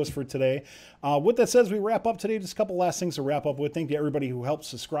co-host for today. With that said, as we wrap up today, just a couple last things to wrap up with. Thank you to everybody who helped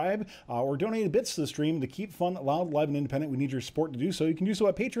subscribe or donated bits to the stream to keep fun, loud, live, and independent. We need your support to do so. You can do so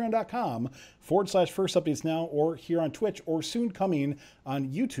at patreon.com/First Updates Now, or here on Twitch, or soon coming on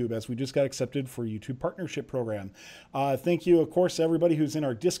YouTube, as we just got accepted for YouTube Partnership Program. Thank you, of course, to everybody who's in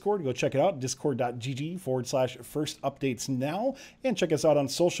our Discord. Go check it out, discord.gg/First Updates Now, and check us out on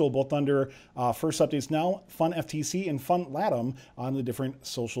social, both under First Updates Now, Fun FTC, and Fun Latum on the different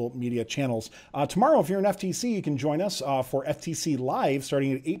social media channels. Tomorrow, if you're in FTC, you can join us for FTC Live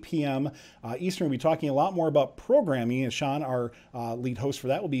starting at 8 p.m. Eastern. We'll be talking a lot more about programming, and Sean, our lead host for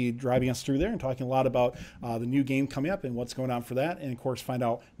that, will be driving us through there and talking a lot about the new game coming up and what's going on for that, and of course find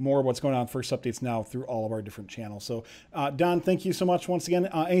out more what's going on First Updates Now through all of our different channels. So Don, thank you so much once again.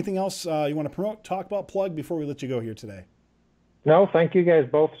 Anything else you want to promote, talk about, plug before we let you go here today? No, thank you guys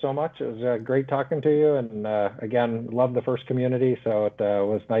both so much. It was great talking to you, and again, love the FIRST community, so it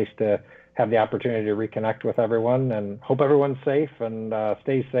was nice to have the opportunity to reconnect with everyone, and hope everyone's safe and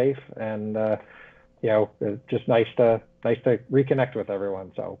stays safe, and it's just nice to reconnect with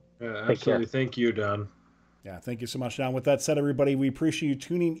everyone. So yeah, take care. absolutely. Thank you, Don. Yeah, thank you so much, Don. With that said, everybody, we appreciate you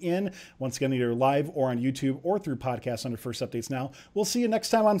tuning in once again, either live or on YouTube or through podcasts under First Updates Now. We'll see you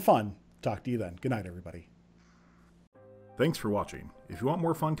next time on Fun. Talk to you then. Good night, everybody. Thanks for watching. If you want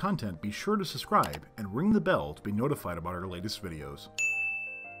more fun content, be sure to subscribe and ring the bell to be notified about our latest videos.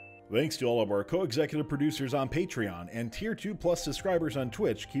 Thanks to all of our co-executive producers on Patreon and Tier 2 Plus subscribers on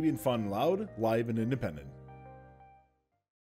Twitch, keeping fun loud, live, and independent.